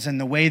patterns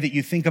and the way that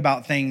you think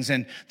about things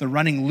and the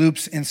running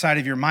loops inside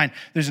of your mind.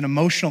 There's an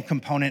emotional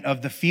component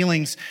of the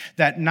feelings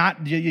that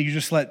not you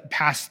just let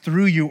pass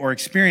through you or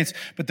experience,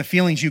 but the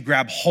feelings you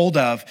grab hold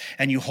of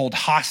and you hold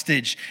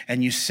hostage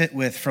and you sit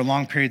with for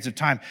long periods of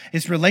time.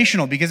 It's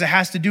relational because it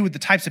has to do with the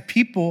types of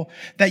people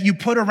that you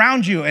put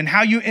around you and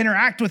how you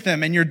interact with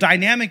them and your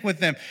dynamic with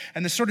them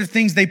and the sort of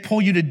things they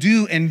pull you to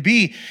do and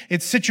be.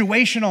 It's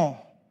situational.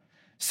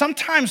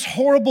 Sometimes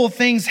horrible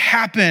things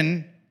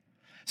happen.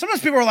 Sometimes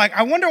people are like,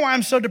 I wonder why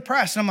I'm so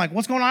depressed. And I'm like,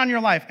 what's going on in your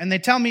life? And they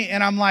tell me,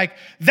 and I'm like,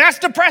 that's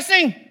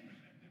depressing.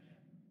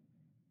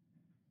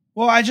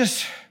 Well,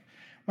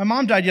 my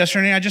mom died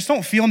yesterday, and I just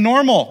don't feel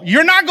normal.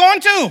 You're not going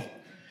to.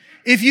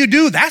 If you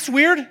do, that's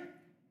weird.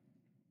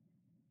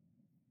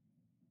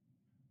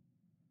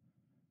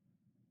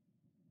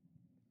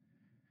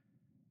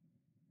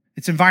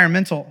 It's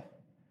environmental.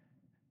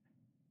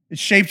 It's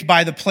shaped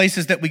by the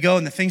places that we go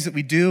and the things that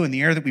we do and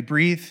the air that we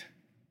breathe.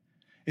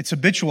 It's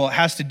habitual. It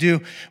has to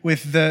do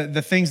with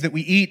the things that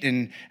we eat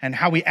and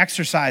how we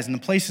exercise and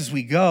the places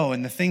we go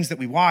and the things that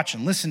we watch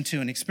and listen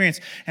to and experience.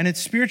 And it's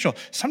spiritual.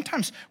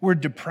 Sometimes we're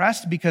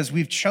depressed because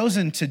we've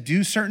chosen to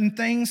do certain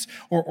things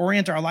or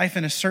orient our life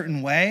in a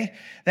certain way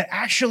that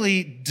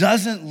actually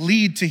doesn't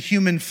lead to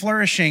human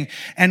flourishing.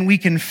 And we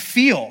can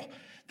feel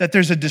that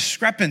there's a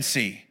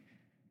discrepancy,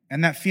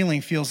 and that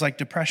feeling feels like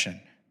depression.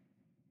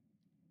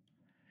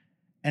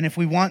 And if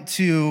we want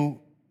to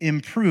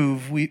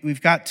improve,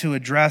 we've got to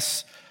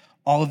address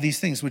all of these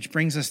things, which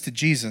brings us to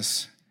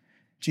Jesus.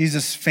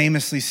 Jesus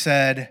famously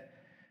said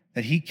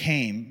that he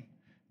came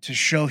to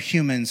show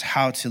humans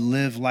how to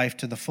live life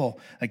to the full.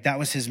 Like that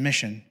was his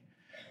mission,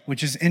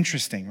 which is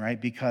interesting,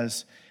 right?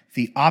 Because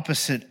the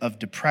opposite of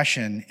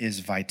depression is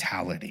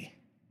vitality.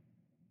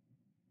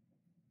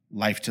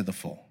 Life to the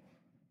full.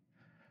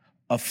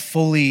 A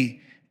fully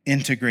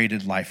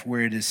integrated life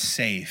where it is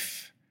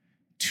safe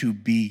to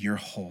be your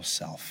whole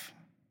self.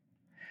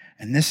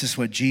 And this is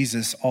what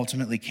Jesus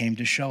ultimately came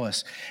to show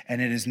us. And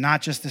it is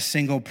not just a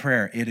single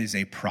prayer, it is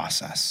a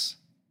process.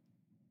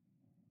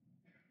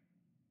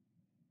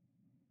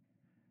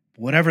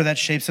 Whatever that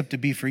shapes up to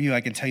be for you,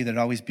 I can tell you that it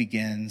always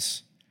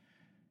begins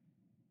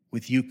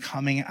with you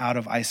coming out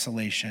of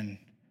isolation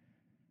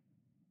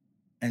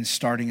and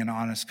starting an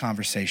honest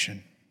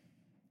conversation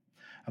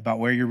about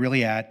where you're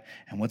really at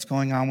and what's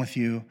going on with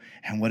you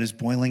and what is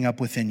boiling up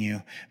within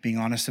you, being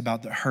honest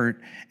about the hurt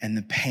and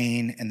the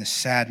pain and the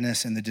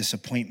sadness and the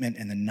disappointment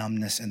and the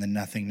numbness and the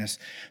nothingness.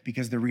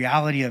 Because the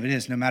reality of it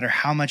is, no matter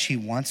how much he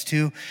wants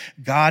to,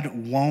 God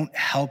won't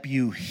help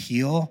you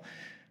heal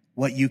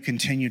what you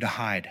continue to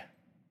hide.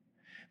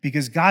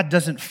 Because God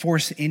doesn't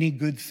force any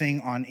good thing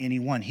on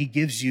anyone. He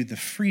gives you the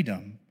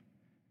freedom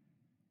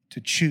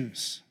to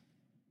choose,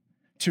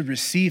 to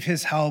receive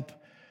his help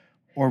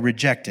or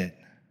reject it.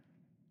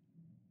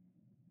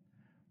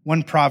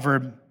 One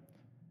proverb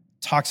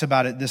talks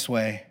about it this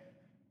way.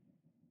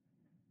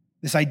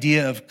 This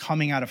idea of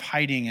coming out of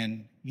hiding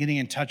and getting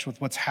in touch with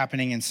what's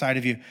happening inside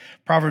of you.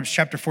 Proverbs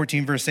chapter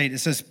 14, verse 8, it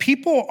says,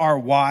 people are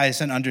wise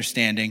and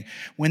understanding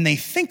when they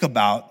think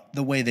about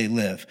the way they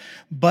live,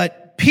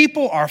 but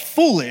people are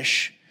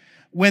foolish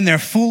when their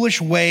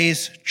foolish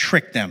ways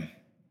trick them.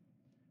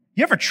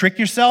 You ever trick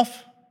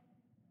yourself?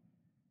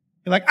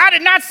 You're like, I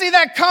did not see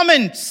that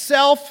coming,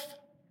 self.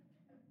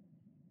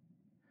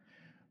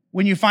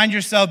 When you find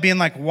yourself being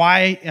like,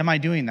 why am I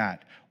doing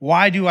that?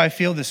 Why do I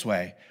feel this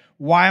way?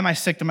 Why am I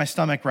sick to my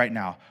stomach right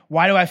now?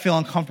 Why do I feel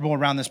uncomfortable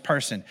around this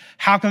person?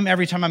 How come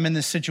every time I'm in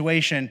this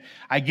situation,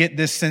 I get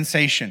this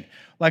sensation?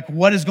 Like,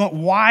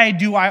 why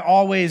do I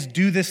always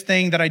do this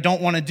thing that I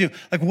don't want to do?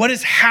 Like, what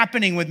is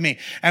happening with me?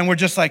 And we're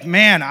just like,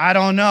 man, I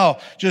don't know.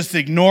 Just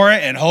ignore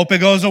it and hope it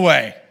goes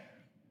away.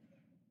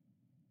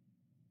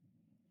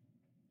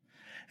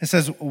 It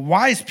says,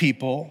 wise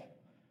people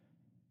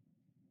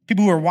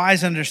who are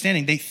wise and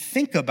understanding, they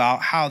think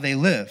about how they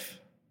live.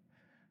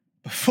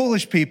 But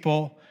foolish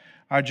people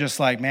are just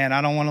like, man,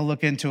 I don't want to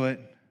look into it.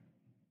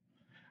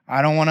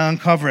 I don't want to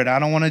uncover it. I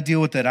don't want to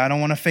deal with it. I don't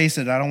want to face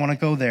it. I don't want to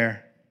go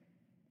there.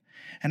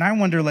 And I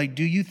wonder,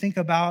 do you think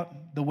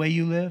about the way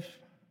you live?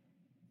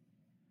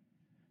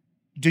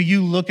 Do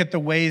you look at the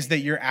ways that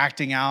you're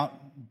acting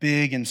out,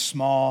 big and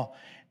small,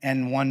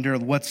 and wonder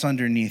what's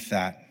underneath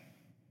that?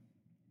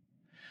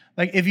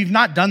 If you've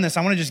not done this,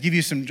 I'm going to give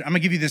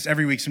you this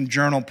every week, some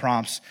journal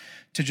prompts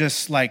to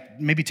just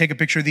maybe take a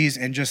picture of these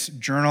and just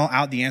journal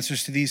out the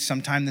answers to these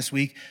sometime this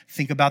week.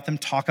 Think about them,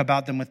 talk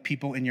about them with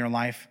people in your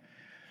life.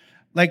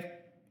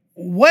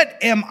 What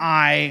am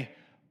I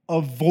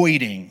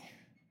avoiding?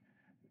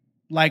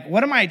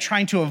 What am I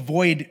trying to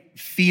avoid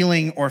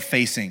feeling or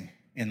facing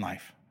in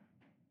life?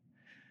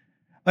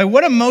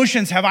 What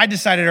emotions have I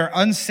decided are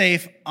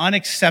unsafe,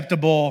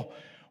 unacceptable,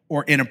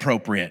 or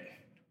inappropriate?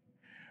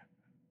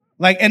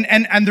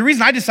 And the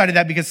reason I decided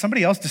that because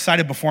somebody else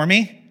decided before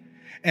me,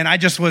 and I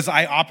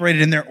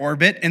operated in their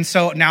orbit. And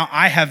so now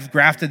I have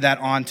grafted that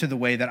onto the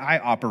way that I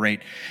operate.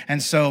 And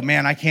so,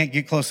 man, I can't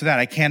get close to that.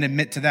 I can't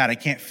admit to that. I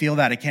can't feel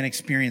that. I can't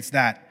experience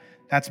that.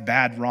 That's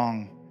bad,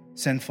 wrong,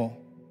 sinful.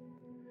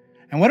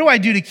 And what do I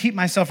do to keep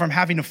myself from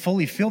having to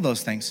fully feel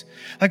those things?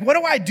 What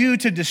do I do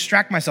to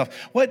distract myself?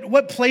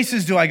 What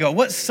places do I go?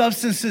 What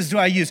substances do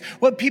I use?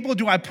 What people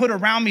do I put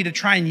around me to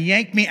try and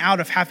yank me out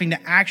of having to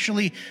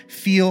actually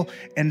feel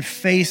and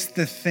face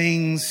the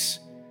things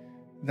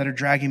that are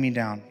dragging me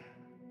down?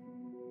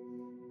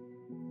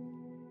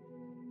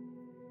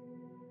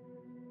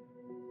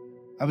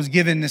 I was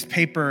given this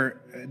paper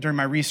during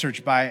my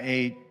research by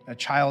a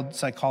child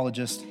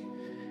psychologist,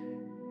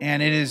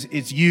 and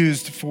it's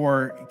used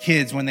for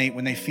kids when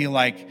they feel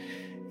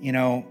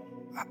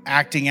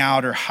acting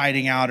out or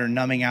hiding out or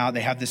numbing out.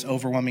 They have this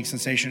overwhelming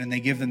sensation, and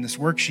they give them this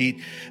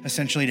worksheet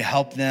essentially to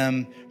help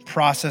them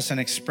process and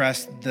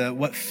express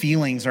what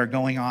feelings are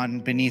going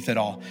on beneath it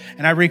all.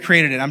 And I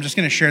recreated it. I'm just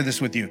going to share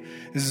this with you.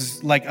 This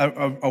is a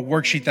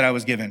worksheet that I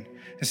was given.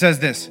 It says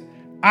this: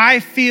 I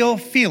feel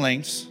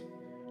feelings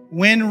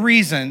when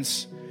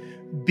reasons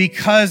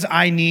because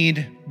I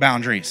need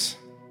boundaries.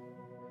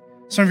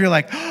 Some of you are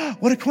like, oh,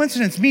 what a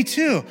coincidence, me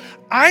too.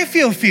 I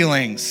feel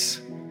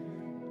feelings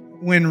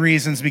when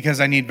reasons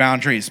because I need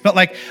boundaries.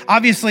 But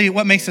obviously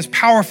what makes this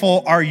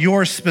powerful are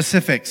your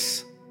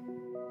specifics.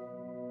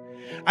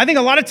 I think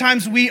a lot of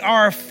times we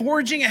are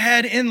forging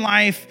ahead in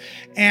life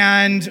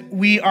and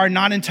we are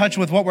not in touch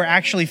with what we're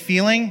actually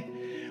feeling.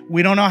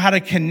 We don't know how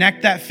to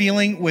connect that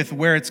feeling with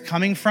where it's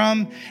coming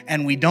from,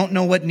 and we don't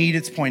know what need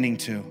it's pointing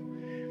to.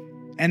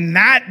 And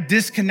that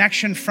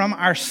disconnection from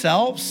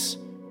ourselves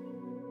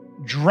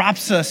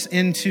drops us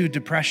into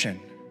depression.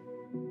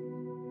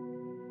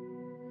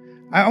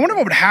 I wonder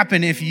what would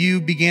happen if you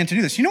began to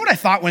do this. You know what I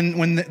thought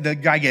when the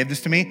guy gave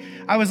this to me?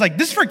 I was like,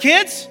 this is for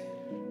kids?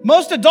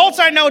 Most adults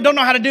I know don't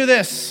know how to do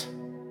this.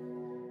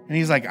 And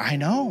he's like, I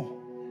know.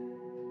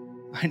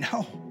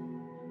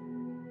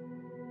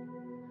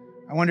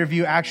 I wonder if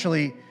you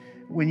actually,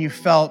 when you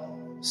felt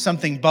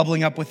something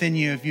bubbling up within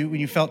you, when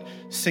you felt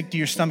sick to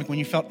your stomach, when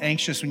you felt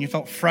anxious, when you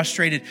felt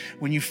frustrated,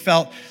 when you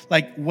felt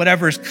like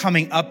whatever's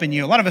coming up in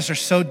you. A lot of us are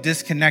so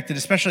disconnected,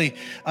 especially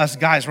us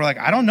guys. We're like,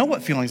 I don't know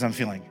what feelings I'm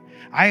feeling.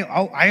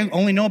 I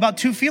only know about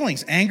two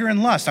feelings, anger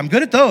and lust. I'm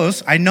good at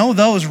those. I know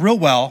those real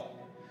well.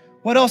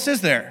 What else is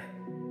there?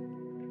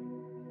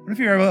 What if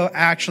you're able to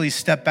actually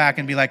step back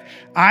and be like,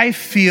 I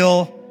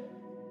feel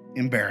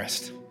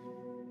embarrassed.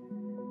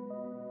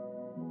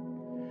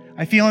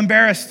 I feel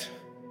embarrassed.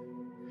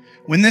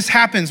 When this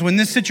happens, when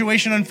this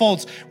situation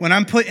unfolds, when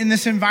I'm put in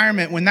this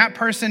environment, when that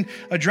person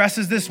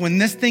addresses this, when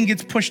this thing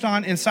gets pushed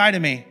on inside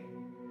of me.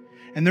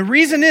 And the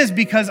reason is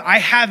because I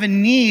have a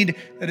need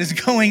that is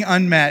going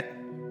unmet.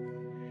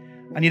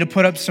 I need to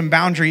put up some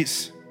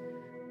boundaries.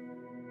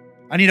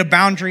 I need a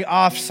boundary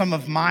off some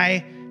of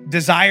my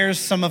desires,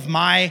 some of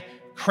my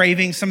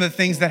cravings, some of the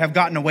things that have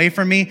gotten away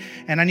from me.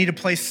 And I need to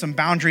place some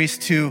boundaries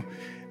to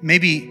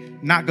maybe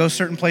not go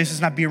certain places,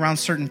 not be around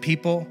certain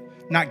people,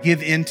 not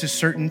give in to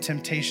certain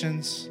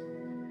temptations.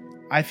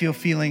 I feel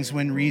feelings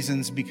when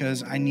reasons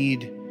because I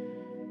need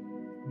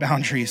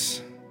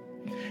boundaries.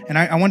 And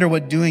I wonder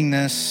what doing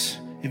this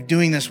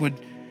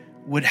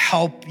would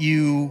help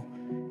you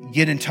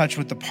get in touch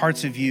with the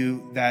parts of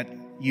you that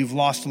you've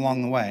lost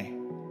along the way.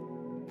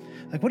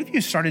 What if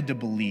you started to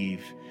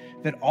believe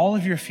that all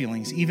of your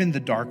feelings, even the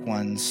dark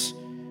ones,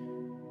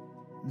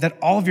 that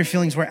all of your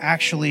feelings were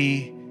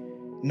actually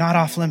not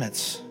off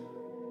limits?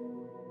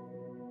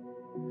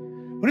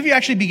 What if you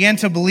actually began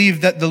to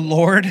believe that the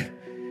Lord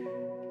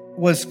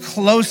was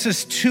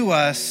closest to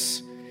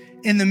us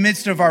in the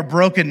midst of our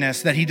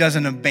brokenness, that he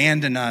doesn't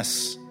abandon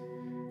us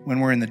when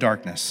we're in the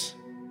darkness?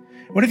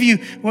 What if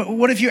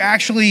you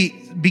actually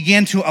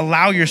began to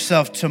allow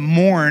yourself to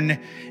mourn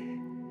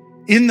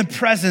in the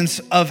presence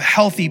of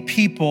healthy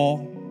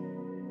people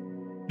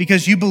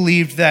because you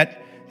believed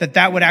that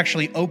would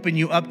actually open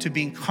you up to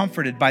being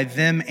comforted by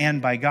them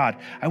and by God?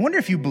 I wonder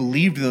if you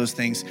believed those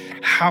things,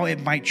 how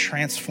it might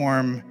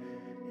transform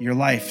your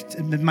life.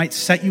 It might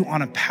set you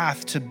on a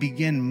path to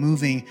begin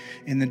moving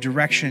in the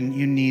direction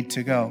you need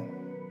to go.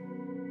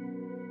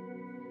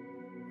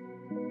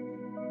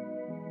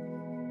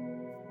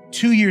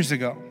 2 years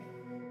ago,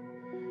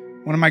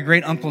 one of my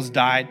great uncles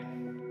died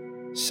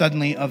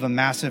suddenly of a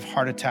massive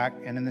heart attack.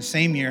 And in the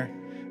same year,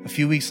 a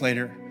few weeks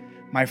later,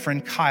 my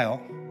friend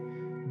Kyle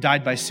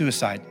died by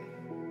suicide.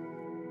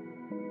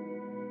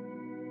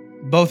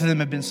 Both of them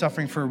have been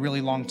suffering for a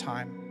really long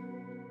time.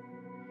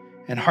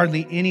 And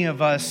hardly any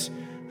of us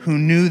who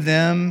knew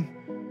them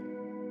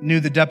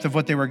knew the depth of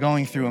what they were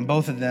going through. And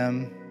both of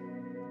them,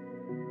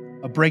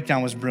 a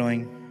breakdown was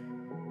brewing.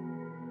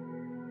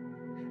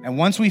 And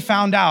once we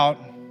found out,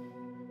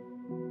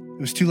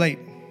 it was too late.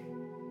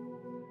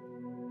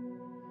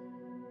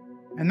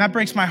 And that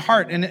breaks my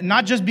heart. And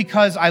not just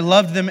because I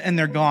loved them and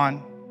they're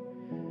gone,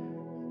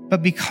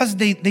 but because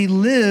they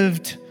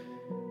lived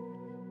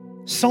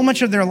so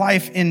much of their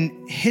life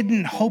in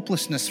hidden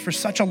hopelessness for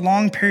such a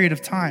long period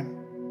of time.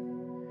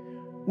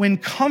 When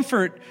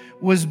comfort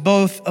was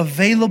both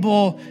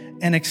available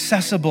and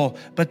accessible,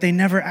 but they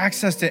never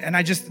accessed it. And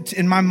I just,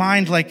 in my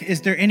mind, like, is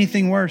there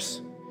anything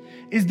worse?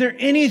 Is there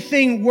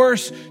anything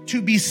worse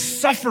to be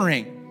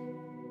suffering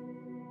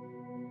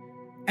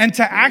and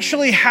to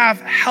actually have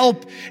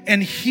help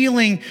and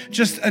healing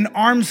just an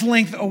arm's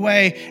length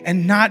away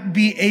and not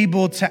be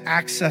able to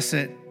access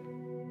it?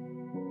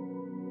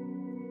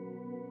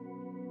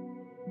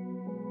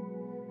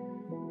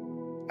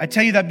 I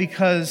tell you that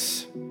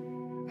because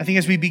I think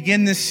as we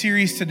begin this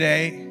series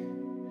today,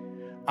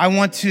 I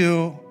want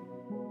to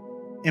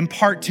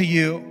impart to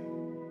you,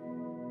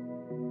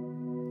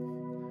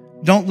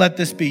 don't let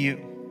this be you.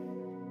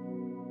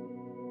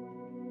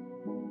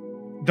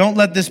 Don't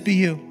let this be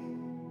you.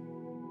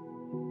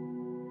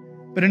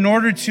 But in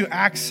order to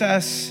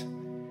access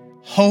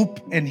hope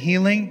and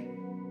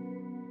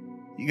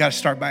healing, you got to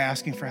start by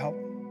asking for help.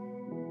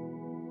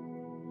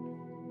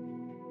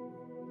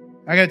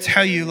 I got to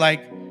tell you,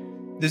 like,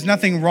 there's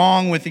nothing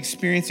wrong with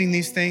experiencing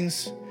these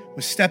things,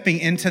 with stepping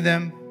into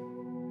them.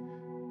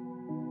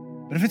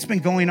 But if it's been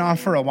going on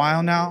for a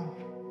while now,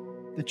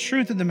 the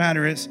truth of the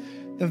matter is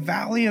the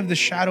valley of the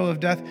shadow of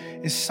death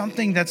is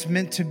something that's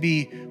meant to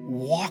be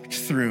walked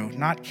through,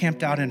 not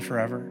camped out in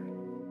forever.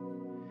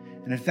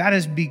 And if that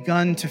has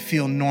begun to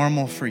feel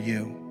normal for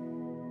you,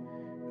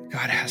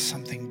 God has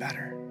something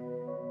better.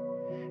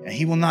 And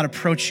he will not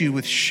approach you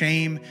with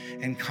shame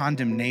and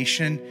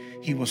condemnation.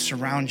 He will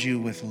surround you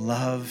with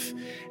love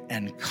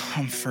and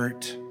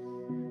comfort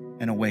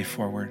and a way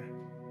forward.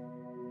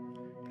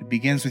 It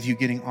begins with you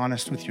getting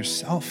honest with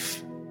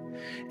yourself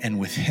and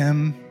with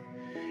him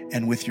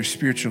and with your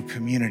spiritual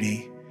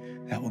community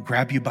that will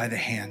grab you by the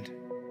hand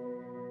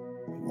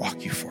and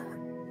walk you forward.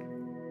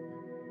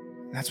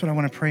 And that's what I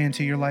want to pray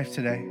into your life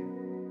today.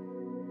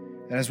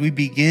 That as we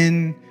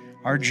begin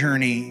our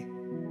journey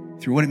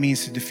through what it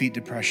means to defeat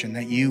depression,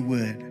 that you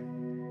would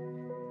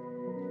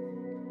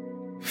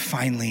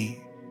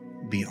finally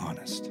be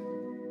honest.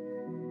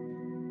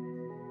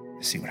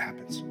 See what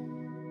happens.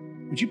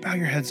 Would you bow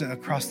your heads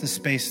across this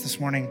space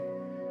this morning?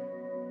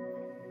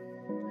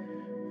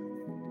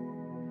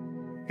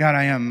 God,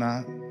 I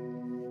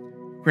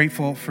am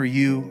grateful for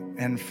you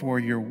and for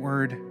your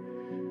word,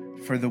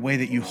 for the way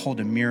that you hold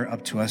a mirror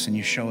up to us and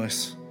you show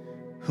us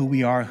who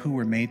we are, who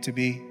we're made to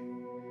be.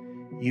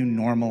 You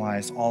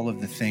normalize all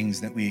of the things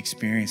that we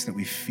experience, that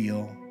we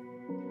feel,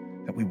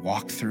 that we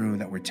walk through,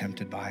 that we're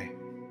tempted by.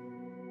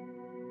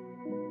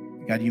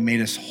 God, you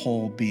made us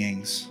whole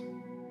beings.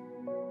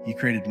 You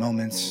created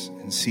moments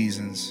and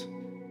seasons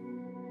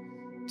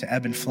to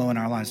ebb and flow in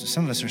our lives.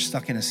 Some of us are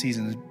stuck in a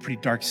season, a pretty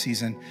dark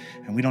season,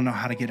 and we don't know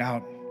how to get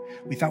out.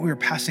 We thought we were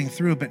passing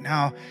through, but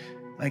now,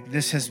 like,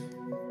 this has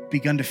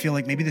begun to feel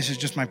like maybe this is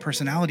just my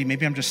personality.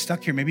 Maybe I'm just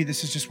stuck here. Maybe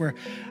this is just where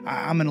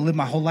I'm going to live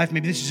my whole life.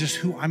 Maybe this is just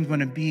who I'm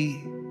going to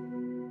be.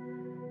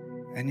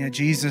 And yet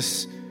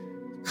Jesus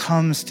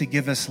comes to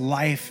give us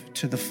life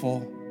to the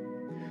full,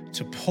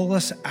 to pull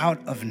us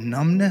out of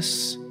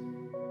numbness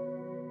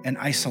and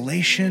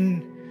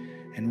isolation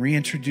and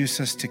reintroduce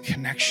us to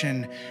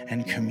connection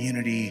and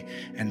community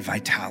and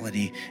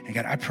vitality. And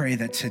God, I pray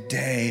that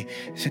today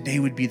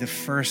would be the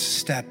first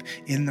step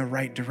in the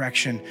right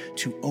direction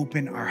to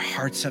open our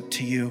hearts up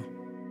to you,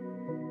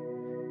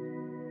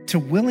 to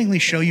willingly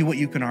show you what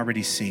you can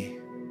already see,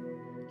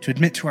 to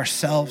admit to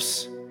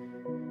ourselves,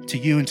 to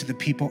you, and to the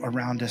people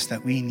around us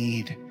that we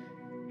need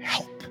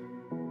help.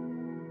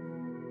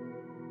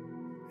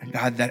 And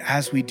God, that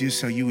as we do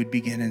so, you would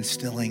begin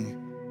instilling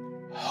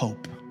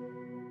hope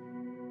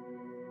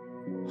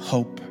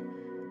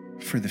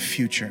for the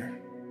future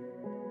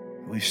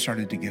that we've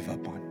started to give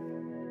up on.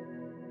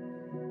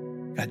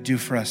 God, do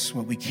for us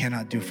what we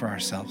cannot do for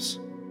ourselves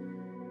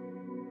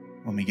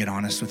when we get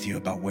honest with you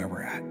about where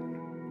we're at.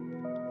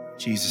 In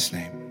Jesus'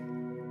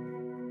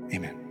 name,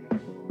 amen.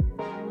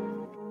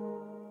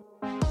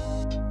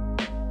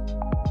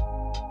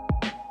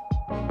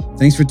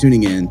 Thanks for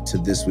tuning in to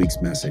this week's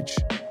message.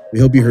 We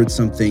hope you heard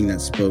something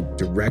that spoke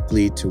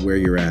directly to where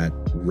you're at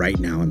right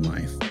now in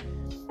life.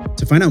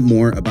 To find out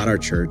more about our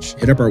church,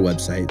 hit up our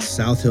website,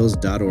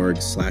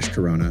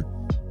 southhills.org/corona,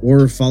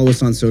 or follow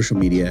us on social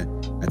media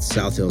at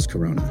South Hills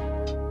Corona.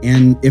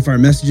 And if our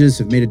messages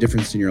have made a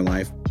difference in your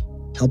life,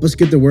 Help us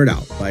get the word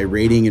out by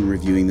rating and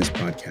reviewing this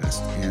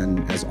podcast.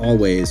 And as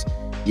always,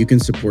 you can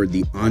support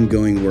the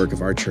ongoing work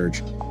of our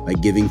church by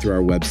giving through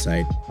our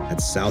website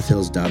at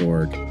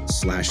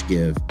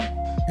southhills.org/give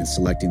and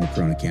selecting the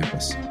Corona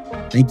campus.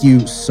 Thank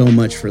you so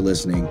much for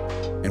listening,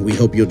 and we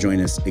hope you'll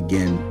join us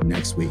again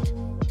next week.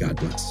 God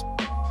bless.